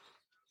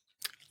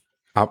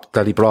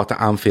that he brought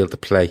to Anfield to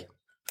play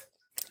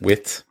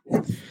with.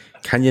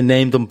 Can you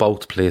name them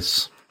both,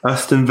 please?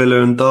 Aston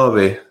Villa and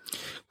Derby.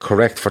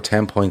 Correct for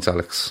 10 points,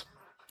 Alex.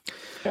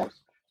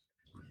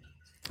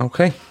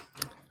 Okay.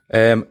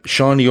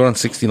 Sean, you're on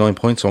 69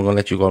 points, so I'm going to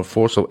let you go on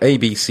 4. So A,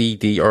 B, C,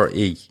 D, or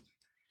E?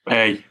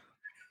 A.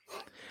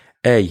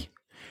 A.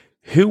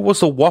 Who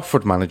was the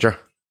Watford manager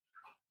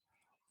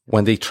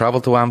when they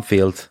travelled to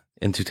Anfield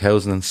in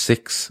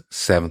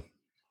 2006-07?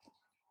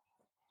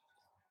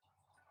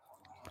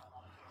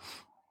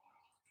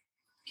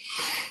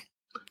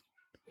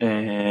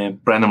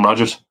 Brendan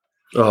Rodgers.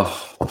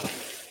 Oh.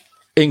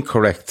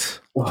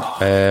 Incorrect.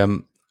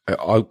 Who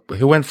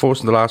went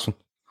first in the last one?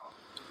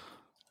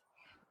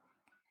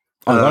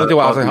 I'm gonna do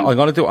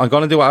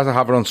it as I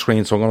have it on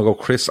screen. So I'm gonna go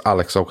Chris,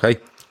 Alex. Okay.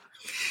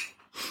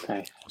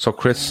 Okay. So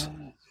Chris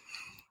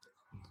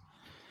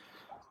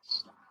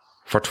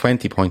for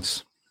 20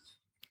 points.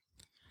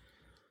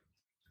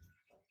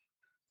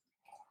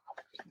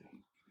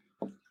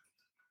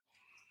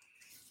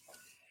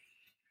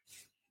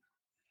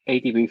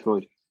 AD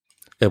Boothroyd.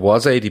 It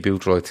was AD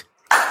Boothroyd.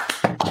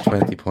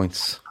 20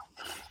 points.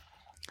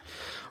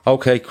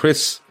 Okay,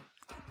 Chris,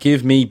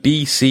 give me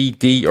B, C,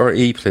 D, or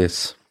E,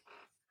 please.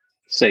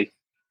 C.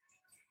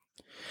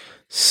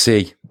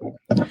 C.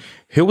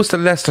 Who was the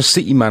Leicester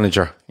City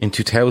manager in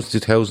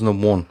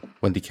 2000-2001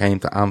 when they came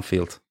to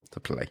Anfield to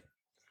play?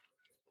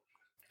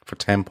 For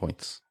 10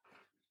 points.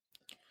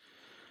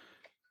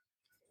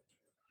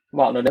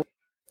 Martin O'Neill.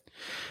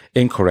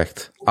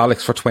 Incorrect.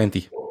 Alex for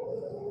 20.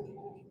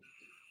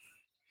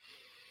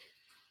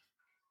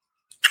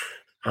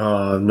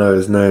 Oh, I know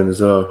his name as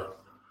well.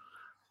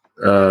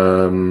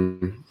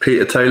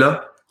 Peter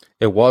Taylor.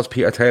 It was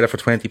Peter Taylor for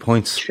 20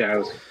 points.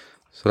 Shout.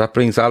 So that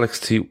brings Alex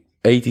to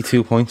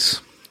 82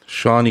 points.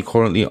 Shawnee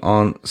currently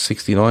on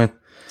 69.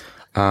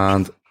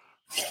 And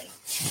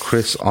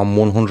Chris on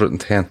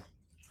 110.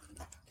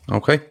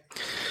 Okay.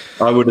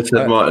 I would have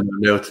said Martin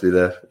O'Neill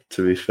to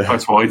be fair.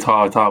 That's what I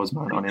thought. It was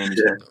Martin O'Neill.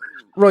 Yeah.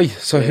 Right,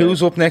 so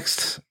who's up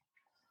next?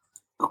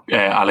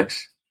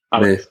 Alex.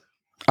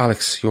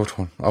 Alex, your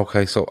turn.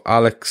 Okay, so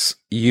Alex,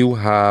 you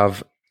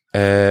have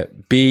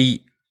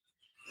B.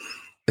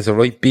 Is it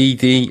right? B,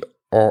 D,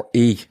 or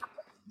E?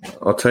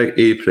 I'll take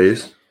E,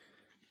 please.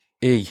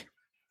 E.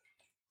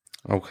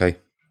 Okay.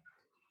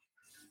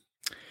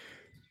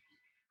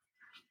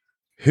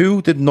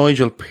 Who did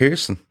Nigel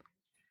Pearson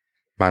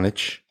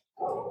manage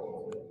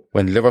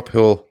when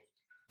Liverpool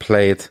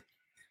played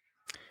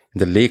in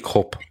the League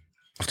Cup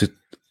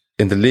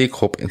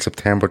in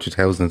September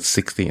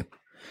 2016?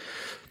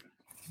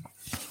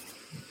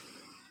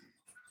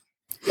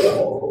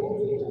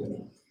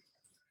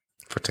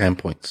 for 10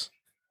 points.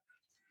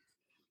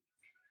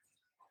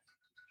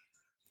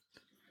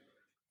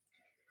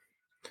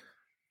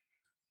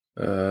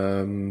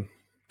 Can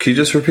you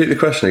just repeat the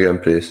question again,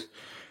 please?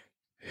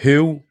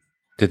 Who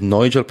did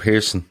Nigel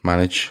Pearson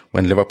manage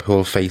when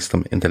Liverpool faced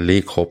them in the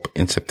League Cup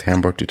in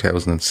September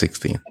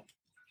 2016?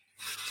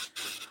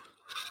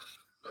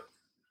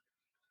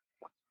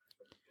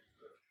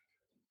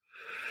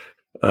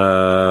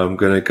 I'm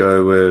going to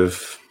go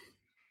with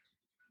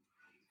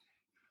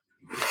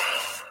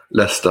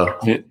Leicester.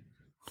 Yeah.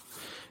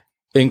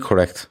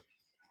 Incorrect.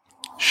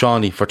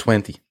 Shawnee for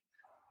 20.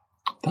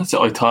 That's it.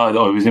 I thought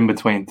I was in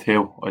between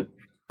two. I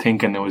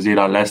thinking it was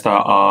either Leicester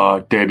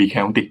or Derby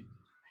County.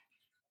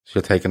 So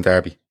you're taking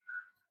Derby.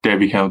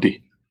 Derby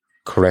County.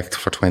 Correct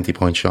for 20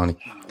 points, Shawnee.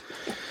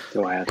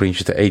 Wow. Brings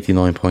you to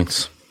 89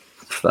 points.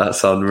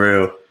 That's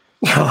unreal.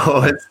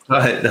 Oh, it's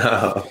right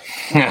now.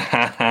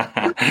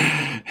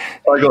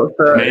 I got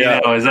 30. Me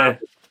now, is it?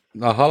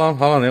 No, hold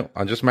on now.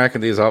 I'm just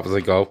marking these off as I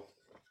go.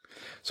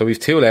 So we've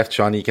two left,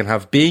 Shawnee. You can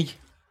have B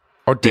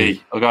or D.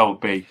 B. I'll go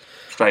with B.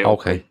 Straight up.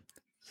 Okay.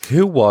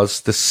 Who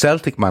was the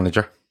Celtic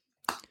manager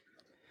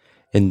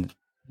when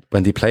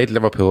they played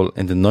Liverpool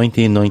in the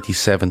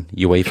 1997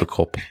 UEFA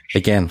Cup?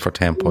 Again for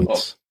 10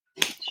 points.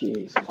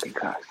 Jesus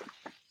Christ.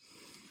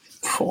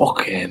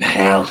 Fucking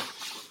hell.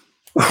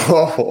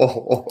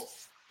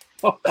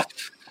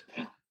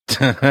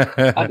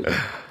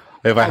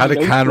 If I had a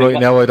can right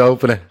now, I'd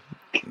open it.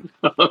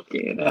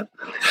 Okay,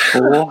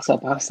 what's a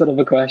bastard of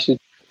a question?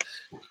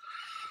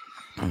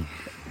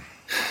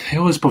 It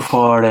was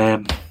before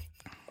it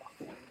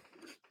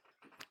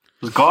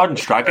was Gordon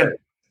Strachan.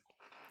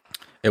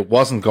 It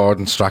wasn't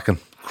Gordon Strachan.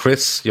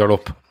 Chris, you're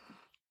up.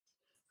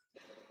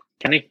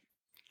 Kenny?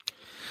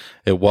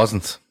 It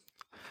wasn't.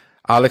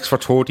 Alex for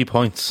 30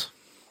 points.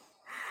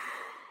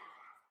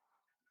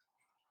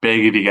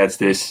 Big if he gets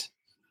this.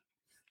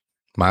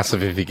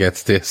 Massive if he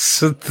gets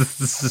this.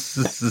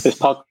 This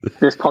pod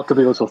could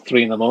be also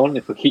 3 a.m.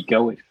 if we keep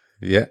going.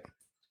 Yeah.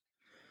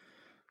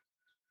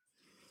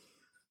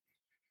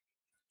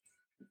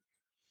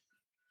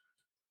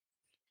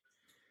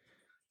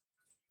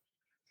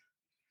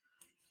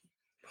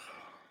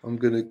 I'm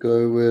going to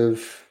go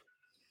with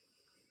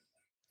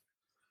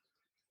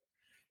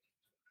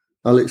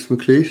Alex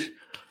McLeish.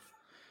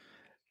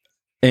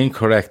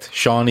 Incorrect.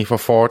 Shawnee for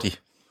 40.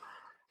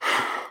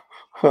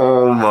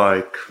 Oh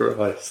my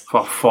Christ.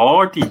 For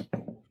 40?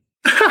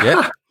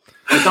 Yeah.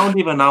 I don't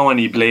even know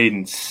any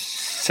bleeding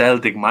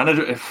Celtic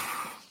manager.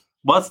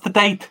 What's the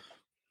date?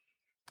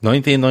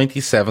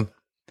 1997.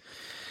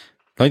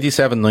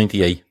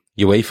 97-98.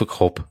 UEFA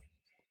Cup.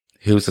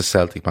 Who's the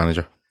Celtic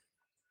manager?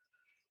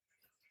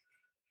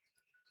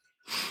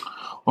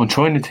 I'm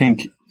trying to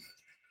think.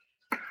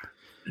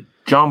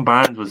 John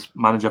Barnes was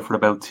manager for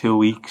about 2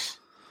 weeks.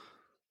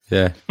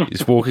 Yeah,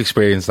 his work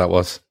experience that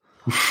was.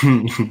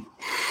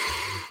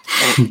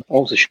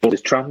 Also short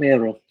his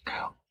Tranmere run.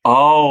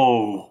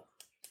 Oh,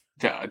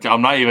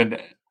 I'm not even.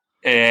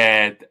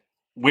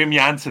 Wim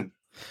Jansen.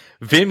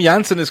 Wim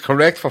Jansen is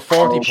correct for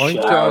 40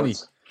 points, Johnny.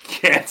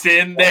 Get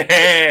in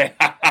there.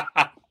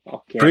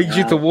 Okay, brings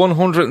you to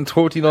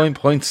 139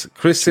 points.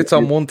 Chris sits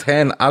on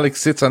 110. Alex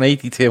sits on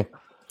 82.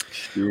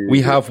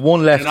 We have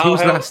one left. Who's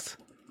last?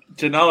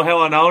 Do you know how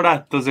I know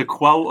that? There's a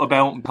quote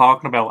about him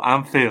talking about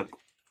Anfield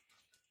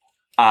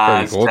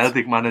as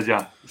Celtic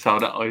manager. So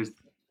that I was.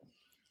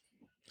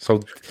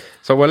 So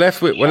we're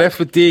left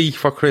with D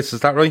for Chris.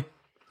 Is that right?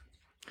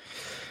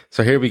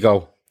 So here we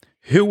go.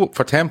 Who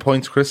for 10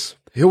 points, Chris?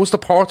 Who was the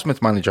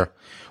Portsmouth manager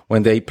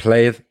when they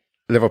played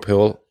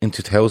Liverpool in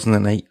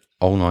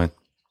 2008-09?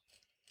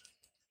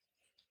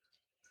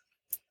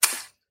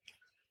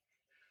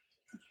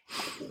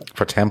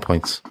 For 10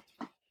 points.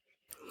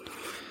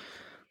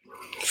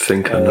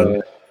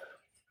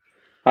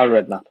 I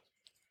read that.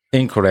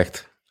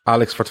 Incorrect.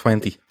 Alex for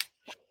 20.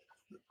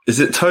 Is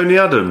it Tony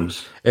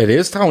Adams? It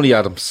is Tony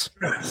Adams.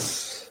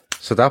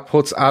 So that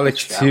puts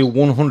Alex to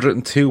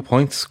 102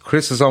 points.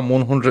 Chris is on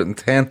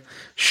 110.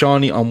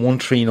 Shawnee on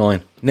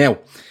 139. Now,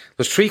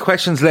 there's 3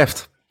 questions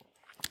left.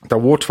 They're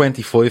worth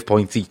 25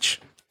 points each.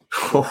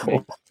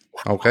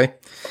 Okay.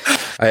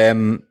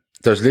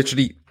 There's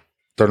literally,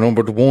 they're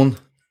numbered 1,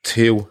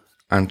 2,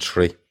 and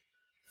 3.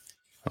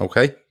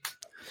 Okay.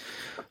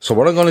 So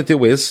what I'm going to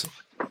do is,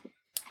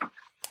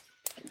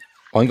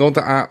 I'm going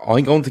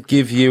to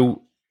give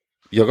you,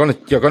 you're going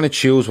to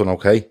choose one,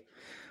 okay?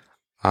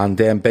 And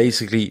then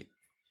basically,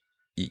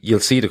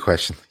 you'll see the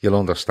question. You'll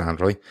understand,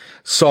 right?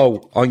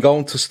 So I'm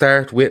going to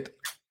start with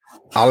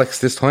Alex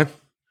this time,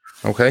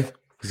 okay?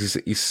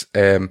 He's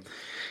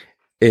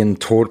in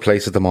third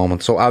place at the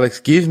moment. So Alex,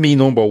 give me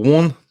number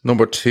 1,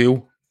 number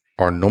 2,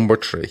 or number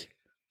 3.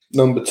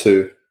 Number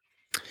 2.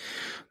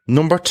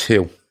 Number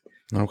 2,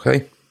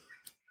 okay?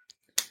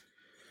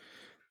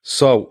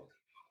 So,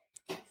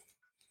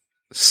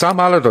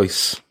 Sam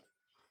Allardyce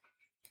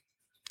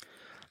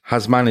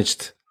has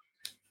managed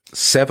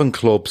 7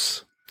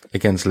 clubs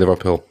against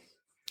Liverpool.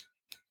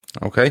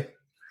 Okay?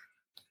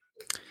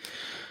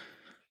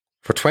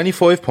 For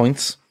 25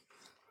 points,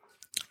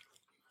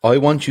 I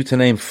want you to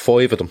name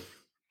 5 of them.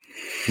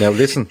 Now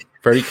listen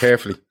very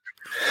carefully.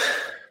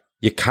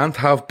 You can't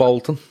have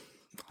Bolton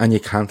and you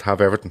can't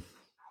have Everton.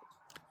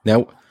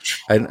 Now,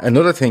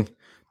 another thing,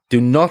 do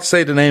not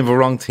say the name of a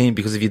wrong team,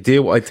 because if you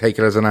do, I take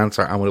it as an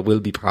answer and it will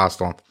be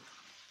passed on.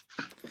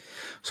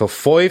 So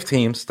 5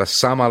 teams that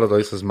Sam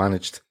Allardyce has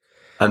managed.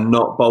 And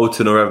not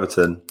Bolton or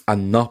Everton.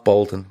 And not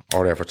Bolton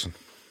or Everton.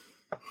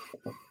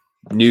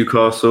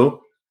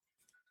 Newcastle.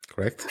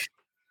 Correct.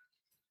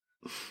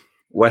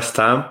 West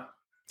Ham.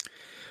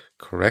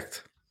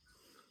 Correct.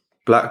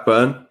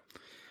 Blackburn.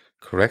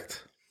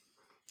 Correct.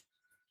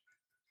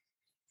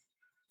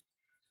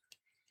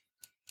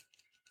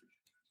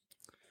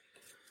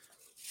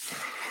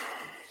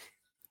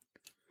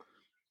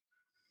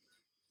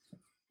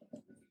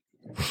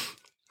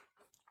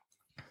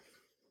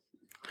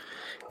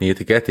 Need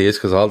to get this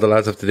because all the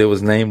lads have to do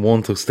is name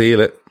one to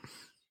steal it.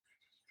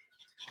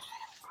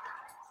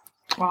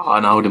 Oh, I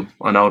know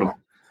them.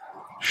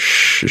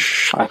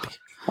 Shh. I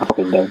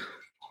fucking don't.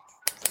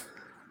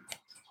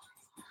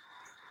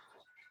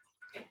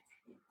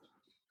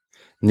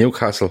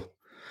 Newcastle,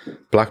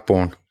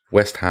 Blackburn,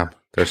 West Ham.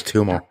 There's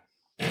 2 more.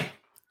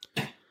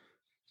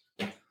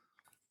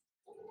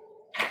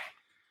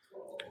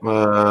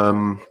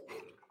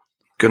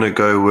 Gonna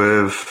go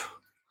with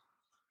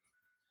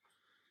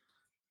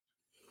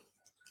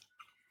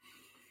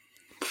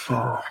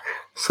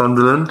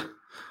Sunderland.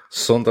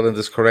 Sunderland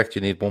is correct.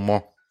 You need one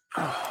more.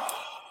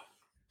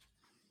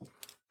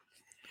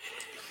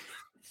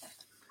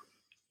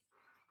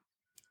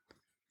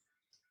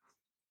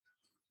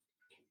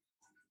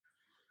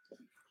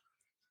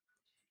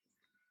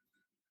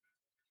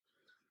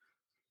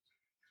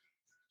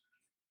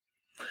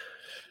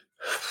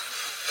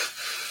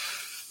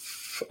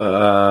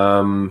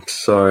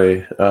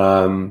 Sorry.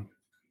 Gonna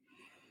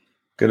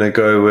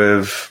go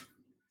with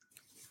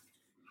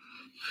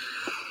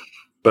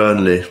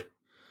Burnley.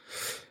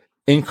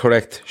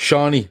 Incorrect.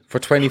 Shawnee, for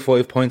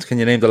 25 points, can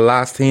you name the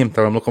last team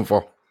that I'm looking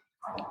for?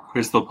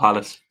 Crystal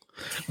Palace.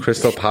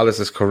 Crystal Palace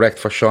is correct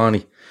for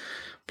Shawnee.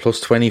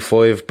 Plus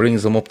 25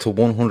 brings them up to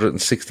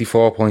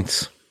 164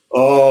 points.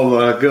 Oh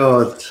my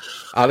God.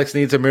 Alex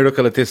needs a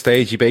miracle at this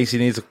stage. He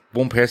basically needs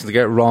one person to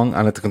get it wrong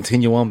and it to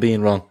continue on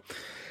being wrong.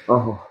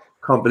 Oh,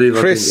 can't believe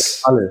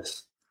Chris, I didn't get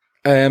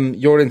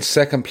Palace. You're in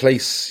second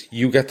place.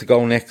 You get to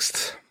go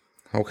next.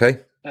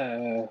 Okay?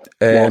 I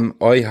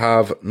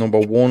have number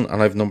 1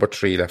 and I have number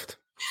 3 left.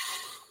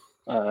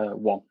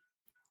 1.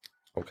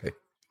 Okay.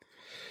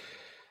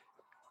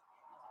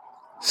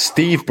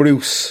 Steve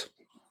Bruce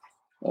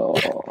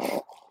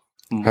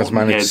has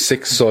managed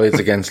 6 sides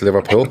against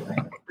Liverpool.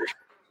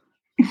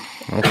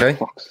 Okay.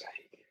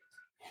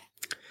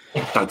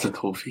 That's a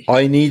toughie.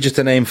 I need you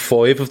to name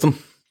 5 of them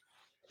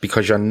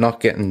because you're not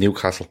getting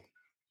Newcastle.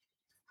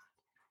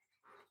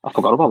 I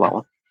forgot about that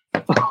one.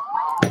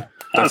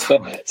 That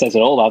says it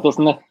all, that,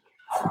 doesn't it?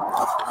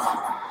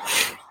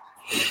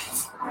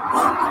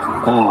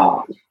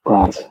 Oh,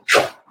 right.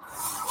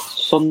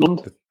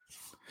 Sunderland.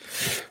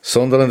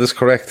 Sunderland is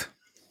correct.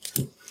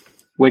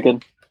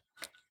 Wigan.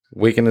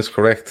 Wigan is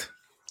correct.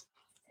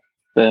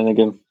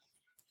 Birmingham.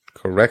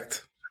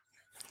 Correct.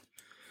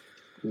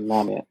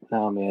 Now my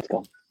head's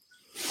gone.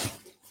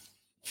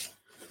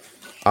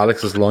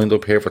 Alex is lined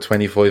up here for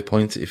 25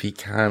 points if he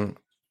can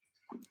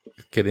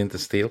get into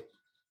steal.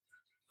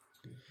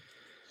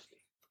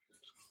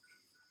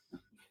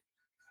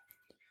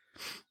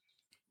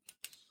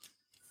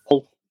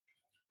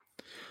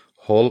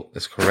 Hull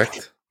is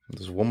correct.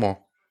 There's one more.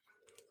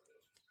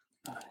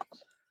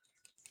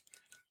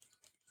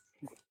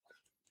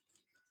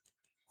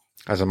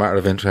 As a matter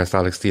of interest,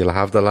 Alex, do you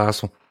have the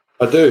last one?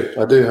 I do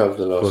have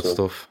the last one. Good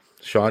stuff.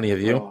 Shawnee, have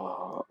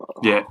you?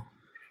 Yeah.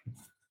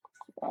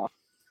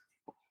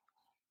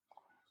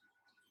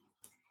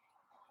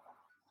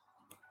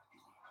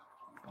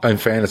 In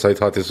fairness, I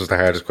thought this was the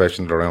hardest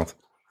question in the round.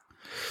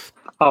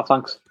 Oh,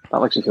 thanks.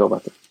 That makes me feel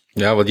better.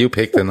 Yeah, well, you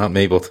picked it, not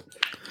me, but...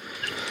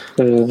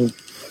 In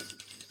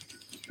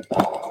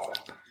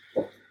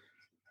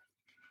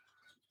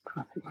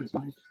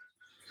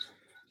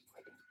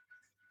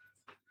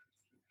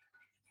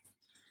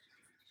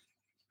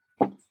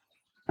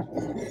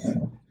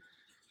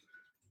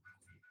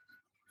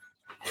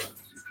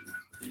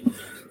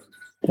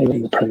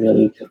the Premier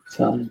League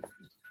time.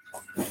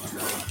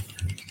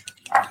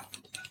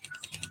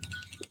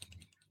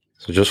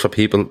 So just for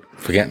people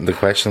forgetting the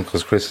question,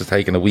 because Chris is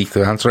taking a week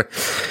to answer it,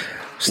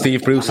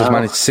 Steve Bruce has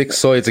managed 6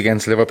 sides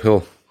against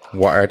Liverpool.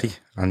 What are they?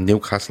 And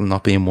Newcastle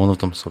not being one of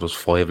them, so there's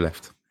 5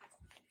 left.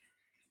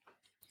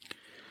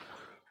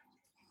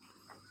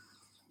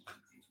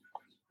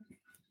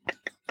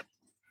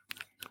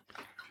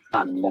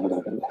 I'm never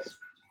going to get this.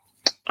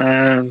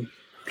 Trying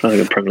to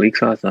get Premier League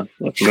size now.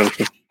 I can go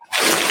for.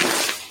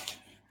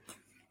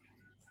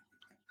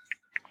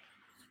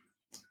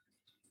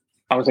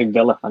 I would say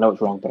Villa. I know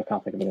it's wrong, but I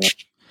can't think of anything.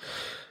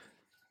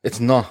 It's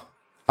not.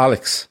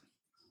 Alex.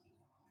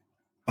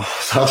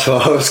 Oh, that's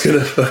what I was going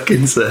to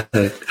fucking say.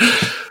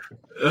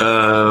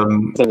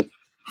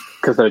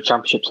 Because they're a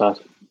championship side.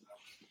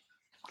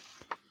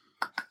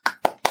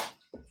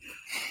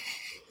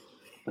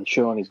 And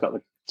Shawnee's got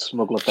the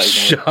smuggler face.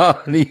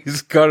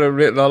 Shawnee's got it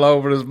written all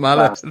over his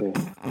mallet.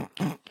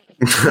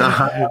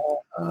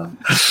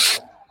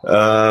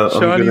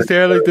 Shawnee's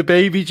there like the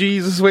baby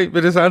Jesus, waiting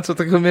for his answer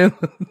to come in.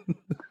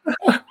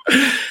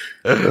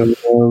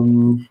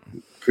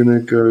 Gonna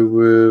go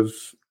with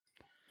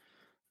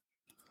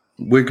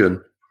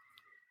Wigan.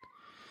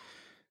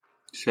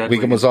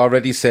 Wigan was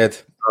already said.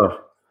 Oh.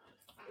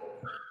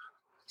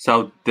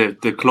 So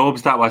the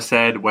clubs that were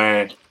said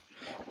were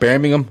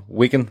Birmingham,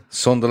 Wigan,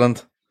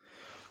 Sunderland,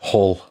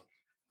 Hull.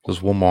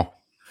 There's one more.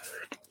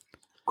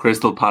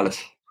 Crystal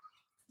Palace.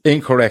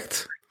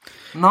 Incorrect.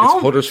 No. It's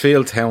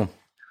Huddersfield Town.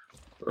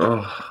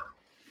 Oh.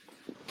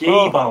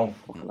 G-bone.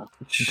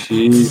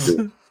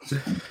 Jesus.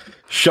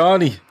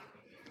 Shawnee.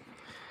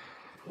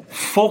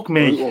 Fuck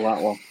me.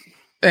 That one.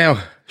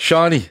 Now,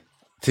 Shawnee,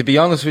 to be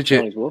honest with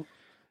you,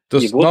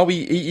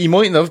 he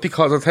mightn't have,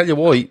 because I'll tell you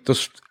why.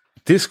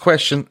 This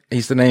question,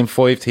 he's to name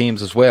 5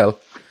 teams as well.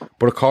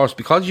 But of course,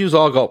 because you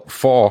all got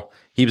 4,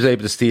 he was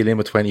able to steal in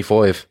with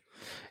 25.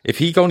 If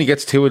he only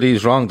gets 2 of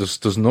these wrong, there's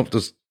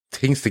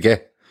things to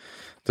get.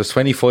 There's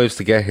 25s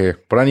to get here.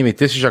 But anyway,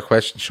 this is your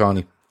question,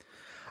 Shawnee.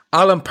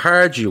 Alan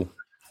Pardew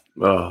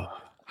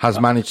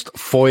has managed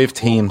 5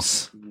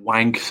 teams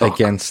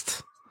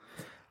against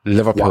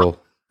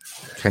Liverpool.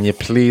 Can you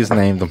please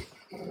name them?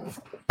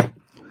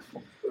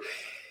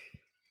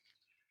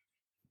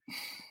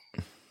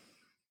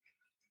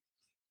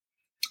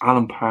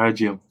 Alan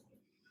Pardew.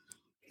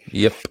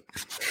 Yep.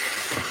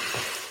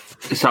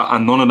 So,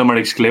 and none of them are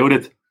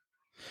excluded?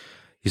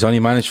 He's only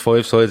managed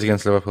 5 sides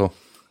against Liverpool.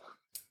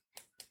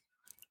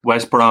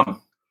 West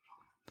Brom.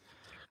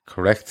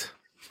 Correct.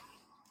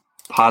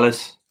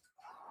 Palace.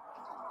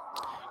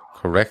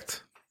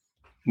 Correct.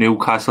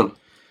 Newcastle.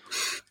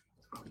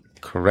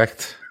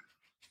 Correct.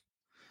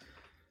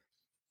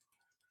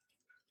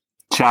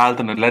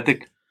 Charlton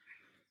Athletic.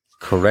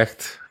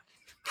 Correct.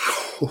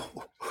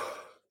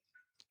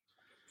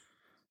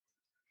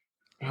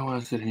 Who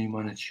else did he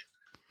manage?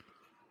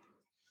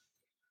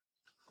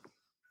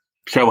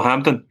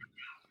 Southampton.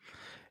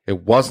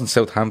 It wasn't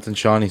Southampton,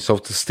 Shawnee. So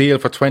to steal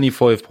for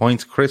 25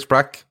 points, Chris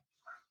Brack.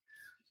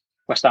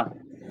 West Ham.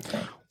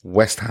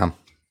 West Ham.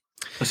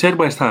 I said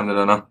West Ham, did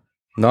I not?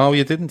 No,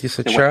 you didn't. You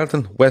said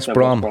Charlton, West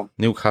Brom,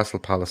 Newcastle,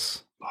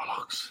 Palace.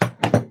 Bollocks.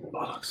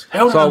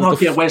 How did I not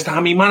get West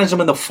Ham? He managed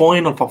them in the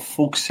final, for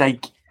fuck's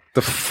sake.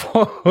 The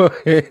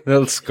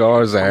final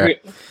scores are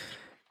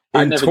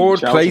in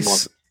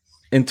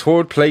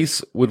third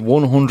place with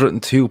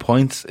 102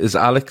 points is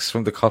Alex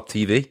from the COP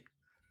TV.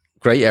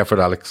 Great effort,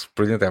 Alex.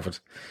 Brilliant effort.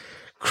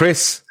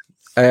 Chris,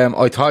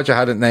 I thought you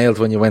had it nailed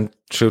when you went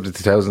through the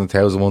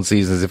 2001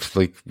 season as if,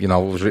 like, you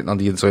know, it was written on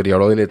the inside of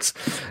your eyelids.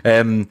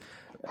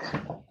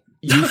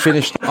 You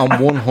finished on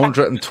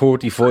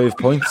 135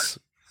 points.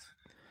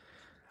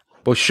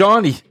 But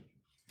Shawnee,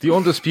 the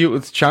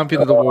undisputed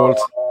champion of the world,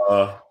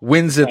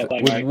 wins it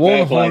with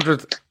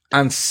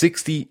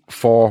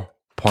 164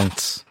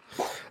 points.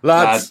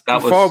 Lads,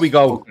 before we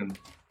go,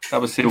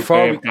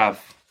 before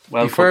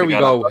we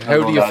go,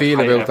 how do you feel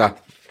about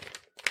that?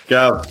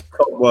 Gav,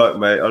 top work,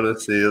 mate.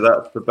 Honestly,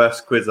 that's the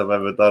best quiz I've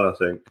ever done, I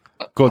think.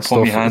 Good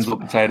stuff. Hands up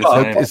and say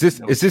the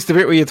same. Is this the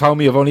bit where you told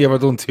me I've only ever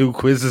done 2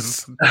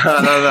 quizzes?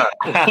 No.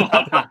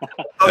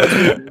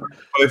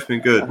 Both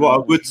been good. What I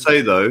would say,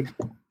 though,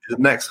 is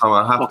next time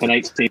I have to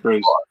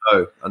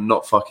know and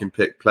not fucking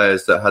pick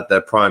players that had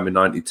their prime in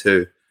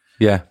 92.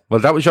 Yeah, well,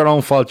 that was your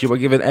own fault. You were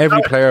giving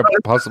every player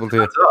possible to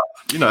you.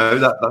 You know,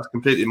 that's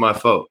completely my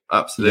fault.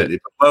 Absolutely. Yeah,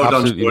 well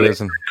absolutely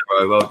done,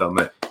 well done,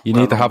 mate. You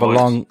need to have a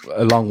long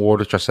word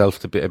with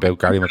yourself about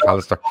Gary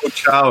McAllister.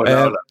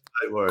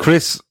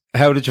 Chris,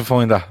 how did you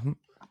find that?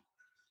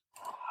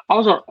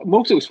 Most of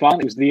it was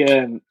fun. It was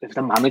the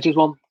managers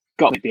one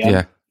got me at the end.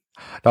 Yeah,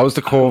 that was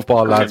the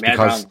curveball, lads,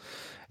 because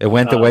it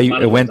went away.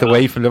 It went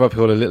away from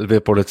Liverpool a little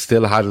bit, but it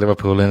still had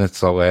Liverpool in it.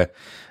 So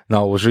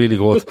no, it was really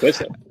good.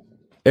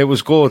 It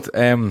was good.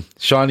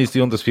 Shawnee's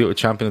the undisputed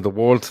champion of the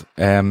world.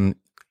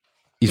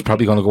 He's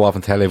probably going to go off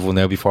and tell everyone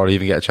now before I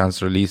even get a chance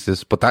to release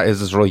this. But that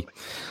is his right.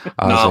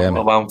 I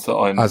won't.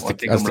 I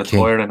think I'm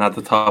retiring at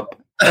the top.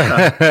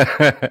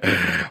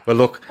 Well,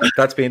 look,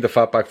 that's been the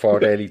Fatback 4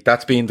 Daily.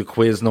 That's been the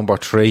quiz number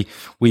 3.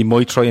 We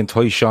might try and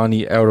tie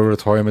Shawnee out of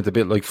retirement a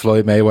bit like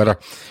Floyd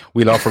Mayweather.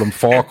 We'll offer him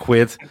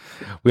 £4.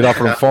 We'll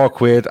offer him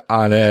 £4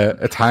 and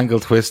a tangle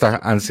twister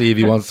and see if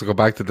he wants to go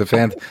back to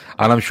defend.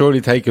 And I'm sure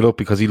he'll take it up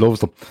because he loves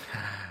them.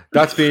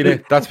 That's been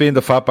it. That's been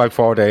the Fatback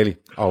 4 Daily.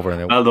 Over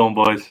and out. Well done,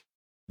 boys.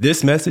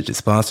 This message is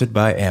sponsored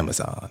by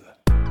Amazon.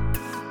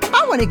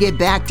 I want to get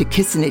back to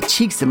kissing the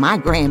cheeks of my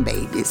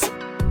grandbabies,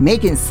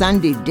 making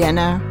Sunday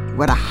dinner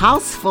with a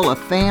house full of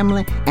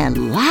family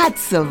and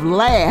lots of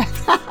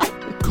laughs.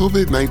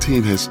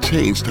 COVID-19 has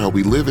changed how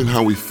we live and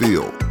how we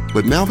feel,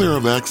 but now there are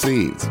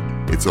vaccines.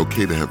 It's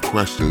okay to have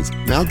questions.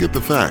 Now get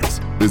the facts.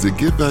 Visit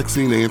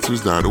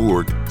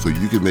getvaccineanswers.org so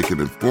you can make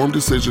an informed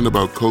decision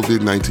about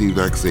COVID-19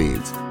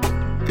 vaccines.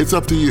 It's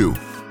up to you.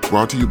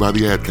 Brought to you by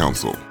the Ad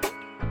Council.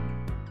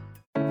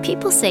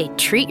 People say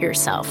treat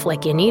yourself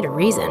like you need a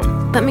reason,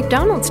 but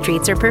McDonald's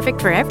treats are perfect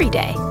for every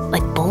day.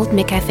 Like bold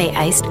McCafe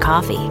iced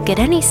coffee. Get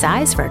any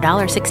size for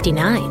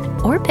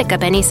 $1.69. Or pick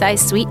up any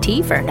size sweet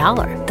tea for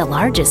 $1. The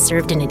largest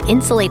served in an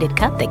insulated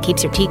cup that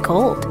keeps your tea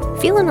cold.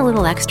 Feeling a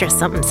little extra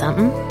something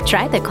something?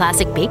 Try the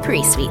classic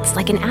bakery sweets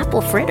like an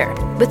apple fritter.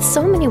 With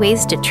so many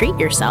ways to treat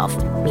yourself,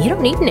 you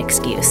don't need an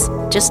excuse.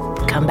 Just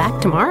come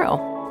back tomorrow.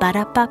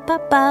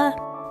 Ba-da-ba-ba-ba.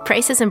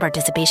 Prices and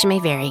participation may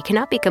vary.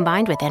 Cannot be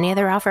combined with any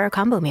other offer or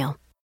combo meal.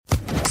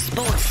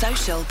 Sports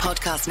Social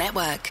Podcast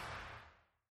Network.